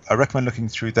 and I recommend looking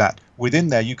through that. Within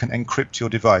there, you can encrypt your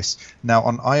device. Now,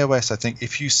 on iOS, I think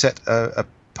if you set a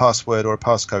password or a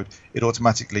passcode, it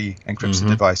automatically encrypts the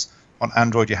device. On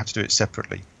Android, you have to do it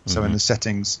separately. So in the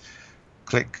settings,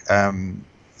 click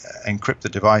encrypt the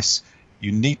device.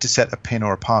 You need to set a PIN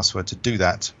or a password to do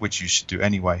that, which you should do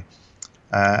anyway.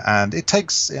 And it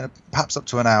takes perhaps up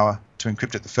to an hour to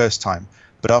encrypt it the first time.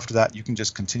 But after that, you can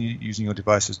just continue using your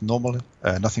device as normal.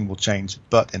 Nothing will change,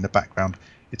 but in the background,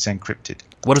 it's encrypted.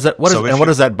 What is that? What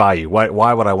does that buy you?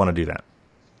 Why would I want to do that?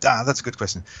 That's a good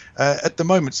question. At the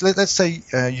moment, so let's say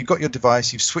you got your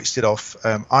device, you've switched it off.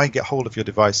 I get hold of your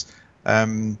device.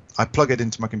 I plug it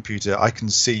into my computer. I can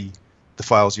see the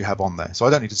files you have on there. So I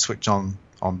don't need to switch on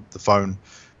the phone.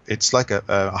 It's like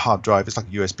a hard drive. It's like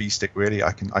a USB stick, really.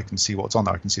 I can see what's on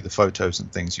there. I can see the photos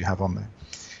and things you have on there.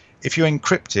 If you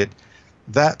encrypt it,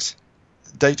 that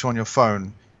data on your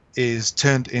phone is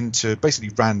turned into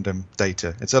basically random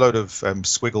data. It's a load of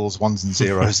squiggles, ones and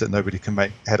zeros that nobody can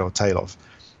make head or tail of.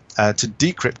 To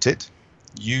decrypt it,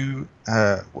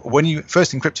 when you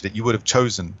first encrypted it, you would have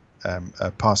chosen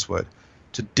a password.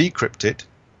 To decrypt it,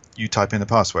 you type in the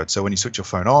password. So when you switch your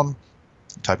phone on,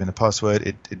 you type in the password,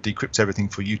 it decrypts everything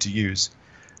for you to use.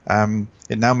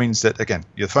 It now means that, again,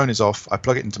 your phone is off, I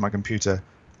plug it into my computer,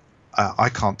 I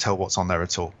can't tell what's on there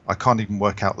at all. I can't even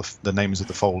work out the names of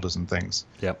the folders and things.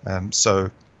 Yep.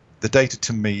 So the data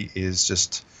to me is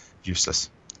just useless.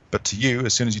 But to you,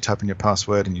 as soon as you type in your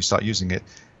password and you start using it,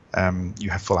 you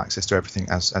have full access to everything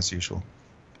as usual.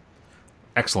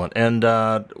 Excellent. And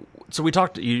so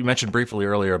you mentioned briefly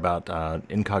earlier about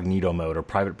incognito mode or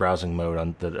private browsing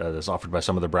mode that is offered by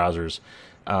some of the browsers.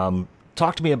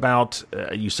 Talk to me about,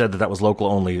 you said that was local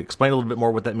only. Explain a little bit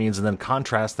more what that means, and then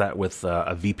contrast that with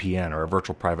a VPN or a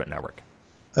virtual private network.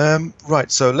 Right.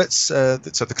 So so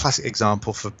the classic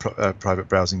example for private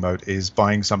browsing mode is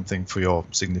buying something for your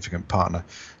significant partner.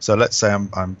 So let's say I'm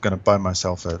going to buy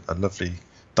myself a lovely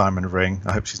diamond ring.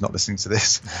 I hope she's not listening to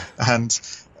this. And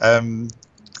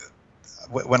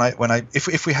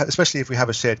especially if we have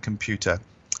a shared computer,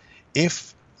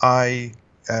 if I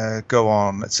go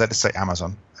on, let's say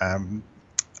Amazon,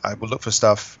 I will look for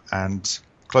stuff and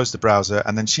close the browser,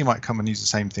 and then she might come and use the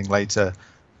same thing later,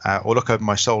 or look over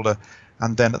my shoulder,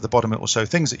 and then at the bottom it will show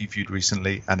things that you viewed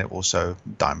recently, and it will show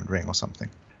diamond ring or something.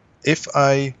 If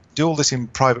I do all this in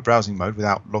private browsing mode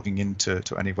without logging into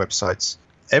any websites,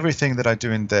 everything that I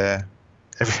do in there,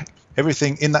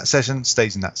 everything in that session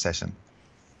stays in that session.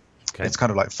 Okay. It's kind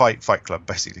of like Fight Club,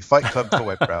 basically. Fight Club for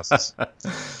web browsers.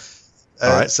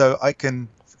 Right. So I can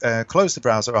close the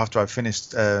browser after I've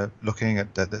finished looking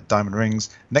at the diamond rings.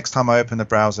 Next time I open the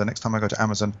browser, next time I go to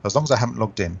Amazon, as long as I haven't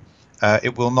logged in,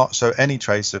 it will not show any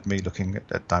trace of me looking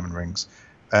at diamond rings.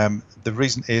 The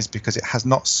reason is because it has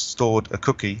not stored a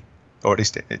cookie, or at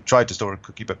least it tried to store a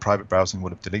cookie, but private browsing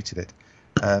would have deleted it.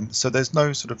 So there's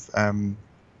no sort of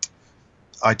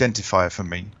identifier for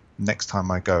me next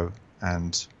time I go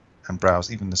and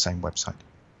browse even the same website.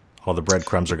 All the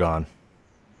breadcrumbs are gone.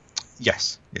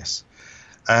 Yes.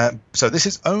 So this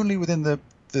is only within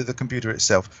the computer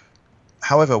itself.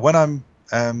 However, when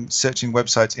I'm searching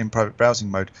websites in private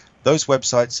browsing mode, those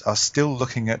websites are still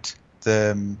looking at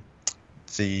the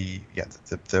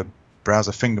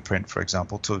browser fingerprint, for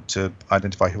example, to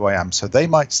identify who I am. So they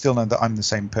might still know that I'm the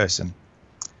same person.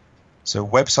 So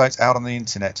websites out on the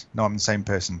internet know I'm the same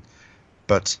person,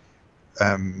 but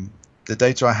the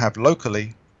data I have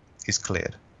locally is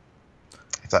cleared.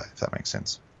 If that makes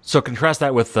sense. So contrast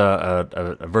that with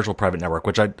a virtual private network,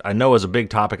 which I know is a big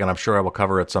topic, and I'm sure I will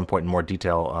cover at some point in more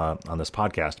detail on this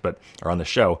podcast, or on the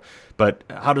show. But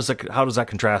how does that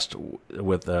contrast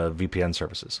with VPN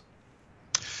services?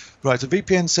 Right, the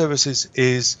VPN services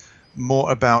is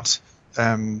more about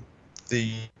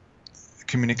the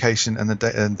communication and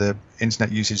the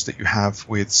internet usage that you have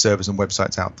with servers and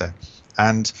websites out there.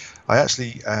 And I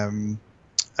actually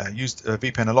used a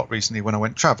VPN a lot recently when I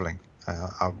went traveling.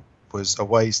 I was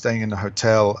away staying in a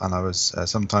hotel, and I was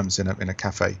sometimes in a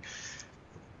cafe.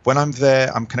 When I'm there,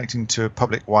 I'm connecting to a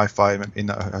public Wi-Fi in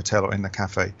the hotel or in the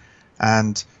cafe.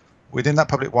 And within that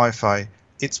public Wi-Fi,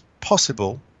 it's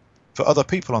possible for other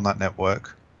people on that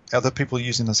network, other people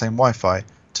using the same Wi-Fi,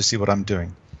 to see what I'm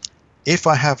doing. If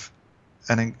I have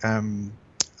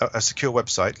a secure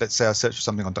website, let's say I search for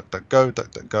something on DuckDuckGo.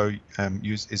 DuckDuckGo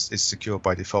is secure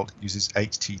by default. It uses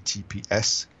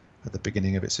HTTPS at the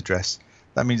beginning of its address.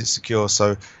 That means it's secure,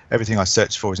 so everything I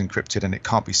search for is encrypted and it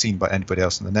can't be seen by anybody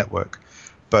else in the network.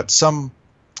 But some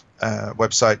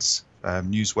websites,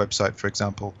 news website, for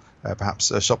example,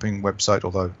 perhaps a shopping website,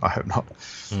 although I hope not,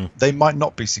 they might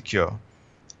not be secure.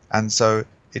 And so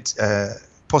it's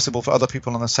possible for other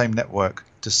people on the same network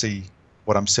to see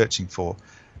what I'm searching for.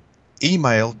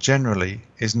 Email generally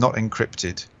is not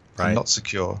encrypted and not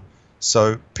secure,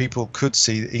 so people could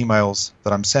see the emails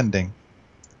that I'm sending.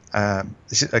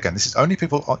 This is only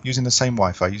people using the same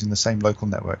Wi-Fi, using the same local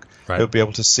network. Right. They'll be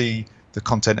able to see the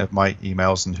content of my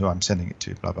emails and who I'm sending it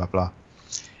to, blah, blah, blah.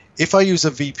 If I use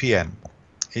a VPN,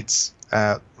 it's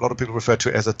a lot of people refer to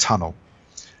it as a tunnel.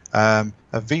 A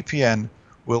VPN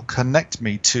will connect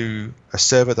me to a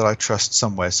server that I trust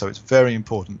somewhere, so it's very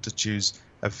important to choose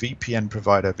a VPN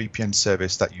provider, VPN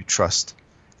service that you trust.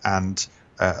 And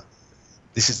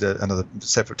this is another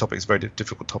separate topic. It's a very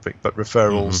difficult topic, but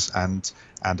referrals and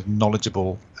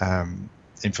knowledgeable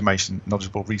information,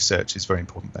 knowledgeable research is very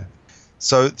important there.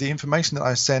 So the information that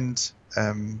I send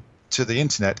to the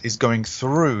internet is going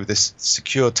through this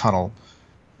secure tunnel,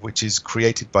 which is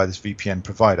created by this VPN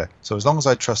provider. So as long as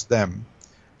I trust them,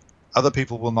 other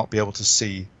people will not be able to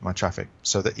see my traffic.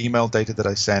 So the email data that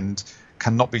I send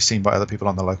cannot be seen by other people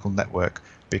on the local network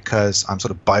because I'm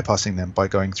sort of bypassing them by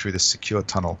going through this secure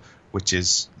tunnel, which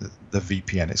is the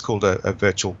VPN. It's called a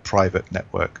virtual private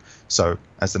network. So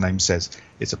as the name says,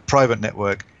 it's a private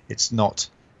network. It's not.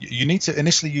 You need to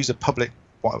initially use a public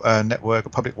network, a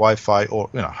public Wi-Fi, or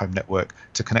home network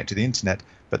to connect to the internet.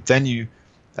 But then you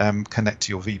connect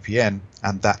to your VPN,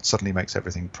 and that suddenly makes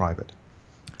everything private.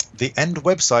 The end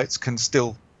websites can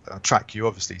still track you,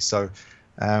 obviously. So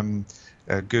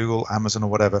Google, Amazon, or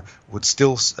whatever would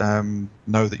still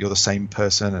know that you're the same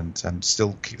person and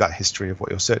still keep that history of what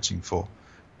you're searching for.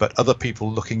 But other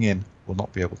people looking in will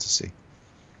not be able to see.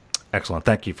 Excellent.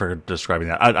 Thank you for describing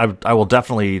that. I will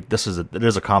definitely. It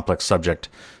is a complex subject,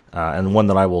 and one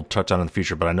that I will touch on in the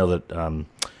future. But I know that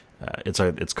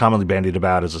it's commonly bandied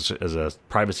about as a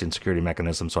privacy and security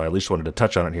mechanism. So I at least wanted to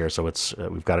touch on it here. So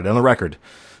we've got it on the record.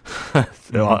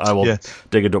 I will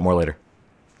dig into it more later.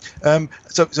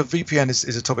 So VPN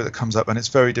is a topic that comes up, and it's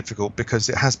very difficult because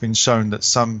it has been shown that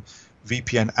some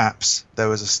VPN apps. There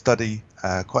was a study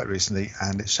quite recently,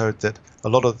 and it showed that a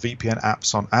lot of VPN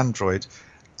apps on Android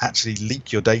actually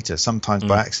leak your data, sometimes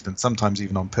by accident, sometimes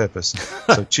even on purpose.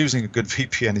 So choosing a good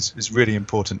VPN is really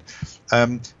important.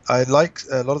 I like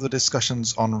a lot of the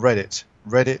discussions on Reddit.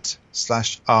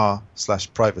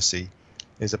 Reddit/r/privacy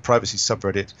is a privacy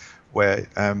subreddit where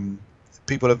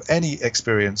people of any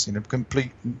experience, complete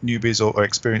newbies or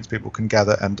experienced people can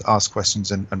gather and ask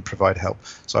questions and provide help.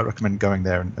 So I recommend going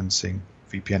there and seeing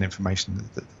VPN information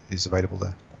that is available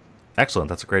there. Excellent.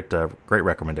 That's a great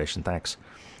recommendation. Thanks.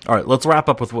 All right, let's wrap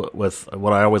up with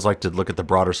what I always like to look at the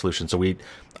broader solution. So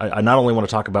I not only want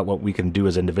to talk about what we can do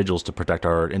as individuals to protect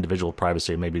our individual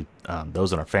privacy and maybe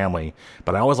those in our family,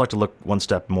 but I always like to look one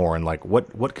step more and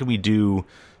what can we do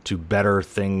to better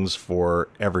things for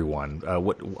everyone?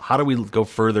 How do we go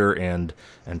further and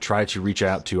try to reach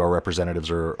out to our representatives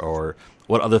or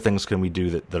what other things can we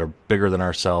do that are bigger than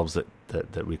ourselves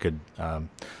that we could to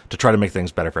try to make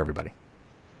things better for everybody?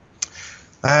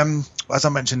 As I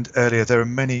mentioned earlier, there are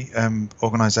many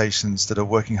organizations that are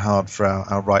working hard for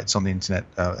our rights on the internet,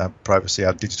 our privacy,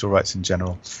 our digital rights in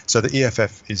general. So the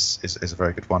EFF is a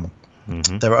very good one.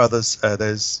 Mm-hmm. There are others.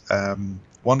 There's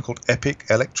one called EPIC,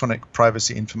 Electronic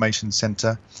Privacy Information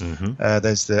Center. Mm-hmm.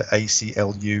 There's the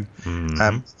ACLU.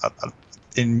 Mm-hmm.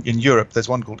 In Europe, there's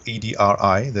one called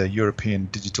EDRI, the European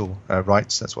Digital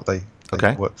Rights. That's what they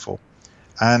work for.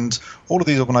 And all of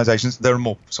these organizations, there are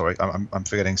more, sorry, I'm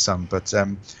forgetting some, but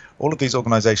all of these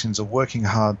organizations are working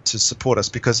hard to support us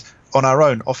because on our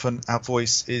own, often our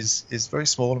voice is very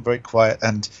small and very quiet,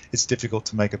 and it's difficult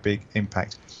to make a big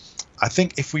impact. I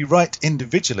think if we write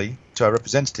individually to our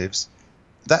representatives,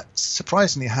 that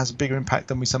surprisingly has a bigger impact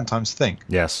than we sometimes think.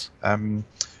 Yes.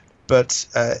 But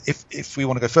if we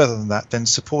want to go further than that, then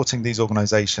supporting these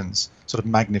organizations sort of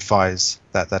magnifies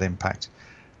that impact.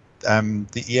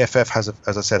 The EFF as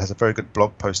I said, has a very good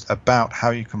blog post about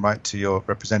how you can write to your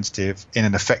representative in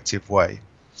an effective way.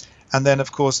 And then,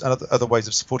 of course, other ways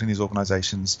of supporting these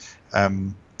organizations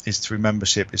is through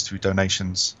membership, is through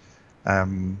donations.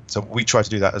 So we try to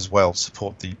do that as well,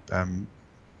 support the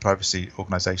privacy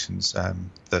organizations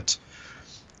that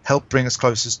help bring us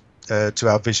closer to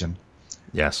our vision.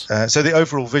 Yes. So the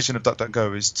overall vision of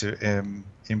DuckDuckGo is to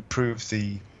improve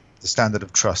the standard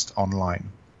of trust online.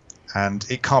 And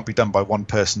it can't be done by one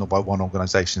person or by one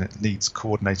organization. It needs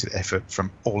coordinated effort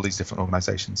from all these different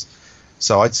organizations.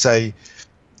 So I'd say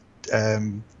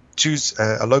choose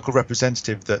a local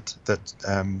representative that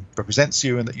represents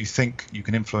you and that you think you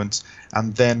can influence.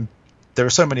 And then there are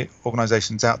so many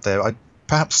organizations out there. I'd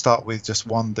perhaps start with just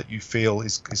one that you feel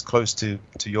is close to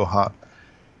your heart.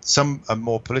 Some are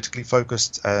more politically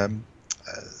focused,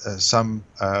 some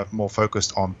are more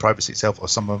focused on privacy itself, or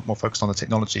some are more focused on the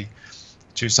technology.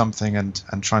 Choose something and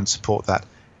try and support that.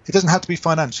 It doesn't have to be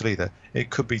financial either. It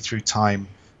could be through time,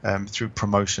 through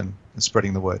promotion and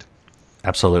spreading the word.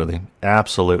 Absolutely. I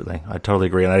totally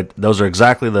agree. And those are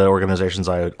exactly the organizations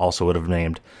I also would have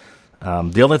named.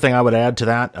 The only thing I would add to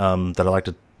that that I like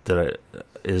to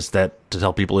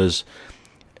tell people is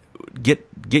get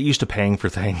used to paying for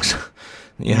things.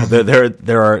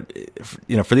 There are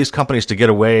for these companies to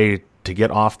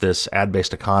get off this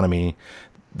ad-based economy,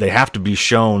 they have to be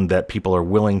shown that people are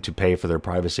willing to pay for their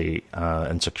privacy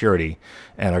and security,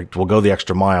 and will go the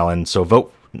extra mile. And so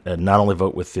vote, not only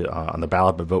vote with on the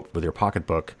ballot, but vote with your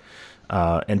pocketbook,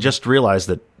 and just realize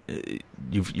that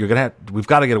we've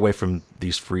got to get away from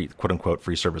these free, quote unquote,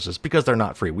 free services, because they're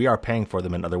not free. We are paying for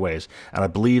them in other ways, and I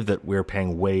believe that we're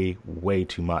paying way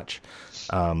too much.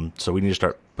 So we need to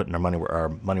start putting our money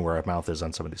where our mouth is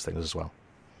on some of these things as well.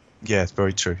 Yeah, it's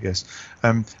very true. Yes.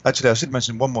 Actually, I should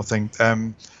mention one more thing.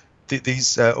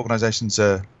 These organisations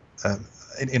are.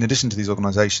 In addition to these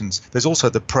organisations, there's also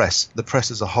the press. The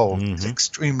press as a whole is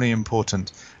extremely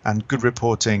important, and good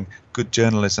reporting, good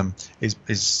journalism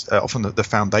is often the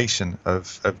foundation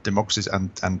of democracies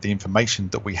and the information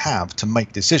that we have to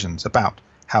make decisions about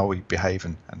how we behave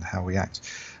and how we act.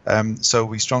 So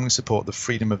we strongly support the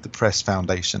Freedom of the Press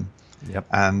Foundation,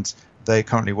 and they're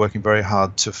currently working very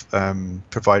hard to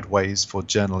provide ways for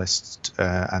journalists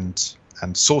and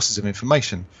sources of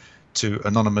information to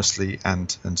anonymously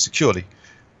and securely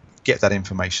get that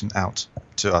information out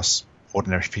to us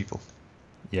ordinary people.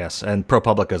 Yes, and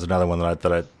ProPublica is another one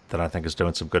that I think is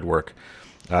doing some good work.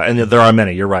 And there are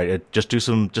many. You're right. Just do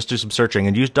some searching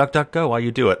and use DuckDuckGo while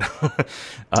you do it.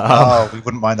 We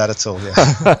wouldn't mind that at all.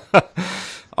 Yeah.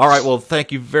 All right. Well,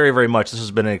 thank you very, very much. This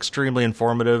has been extremely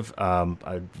informative.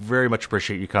 I very much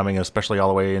appreciate you coming, especially all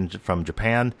the way from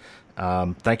Japan.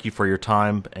 Thank you for your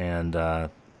time, and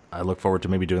I look forward to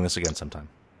maybe doing this again sometime.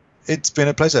 It's been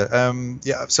a pleasure.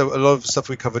 So a lot of stuff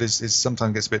we covered is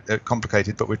sometimes gets a bit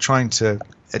complicated, but we're trying to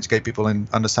educate people in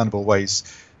understandable ways.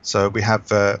 So we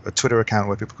have a Twitter account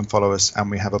where people can follow us, and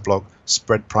we have a blog,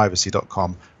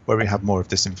 spreadprivacy.com, where we have more of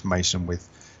this information with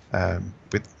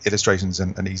illustrations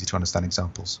and easy to understand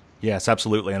examples. Yes,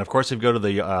 absolutely. And of course, if you go to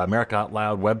the America Out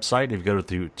Loud website, if you go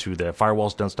to the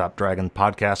Firewalls Don't Stop Dragon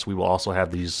podcast, we will also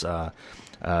have this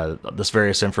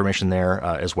various information there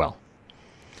as well.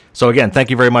 So again, thank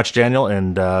you very much, Daniel,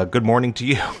 and good morning to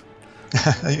you.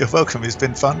 You're welcome. It's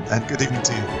been fun, and good evening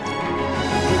to you.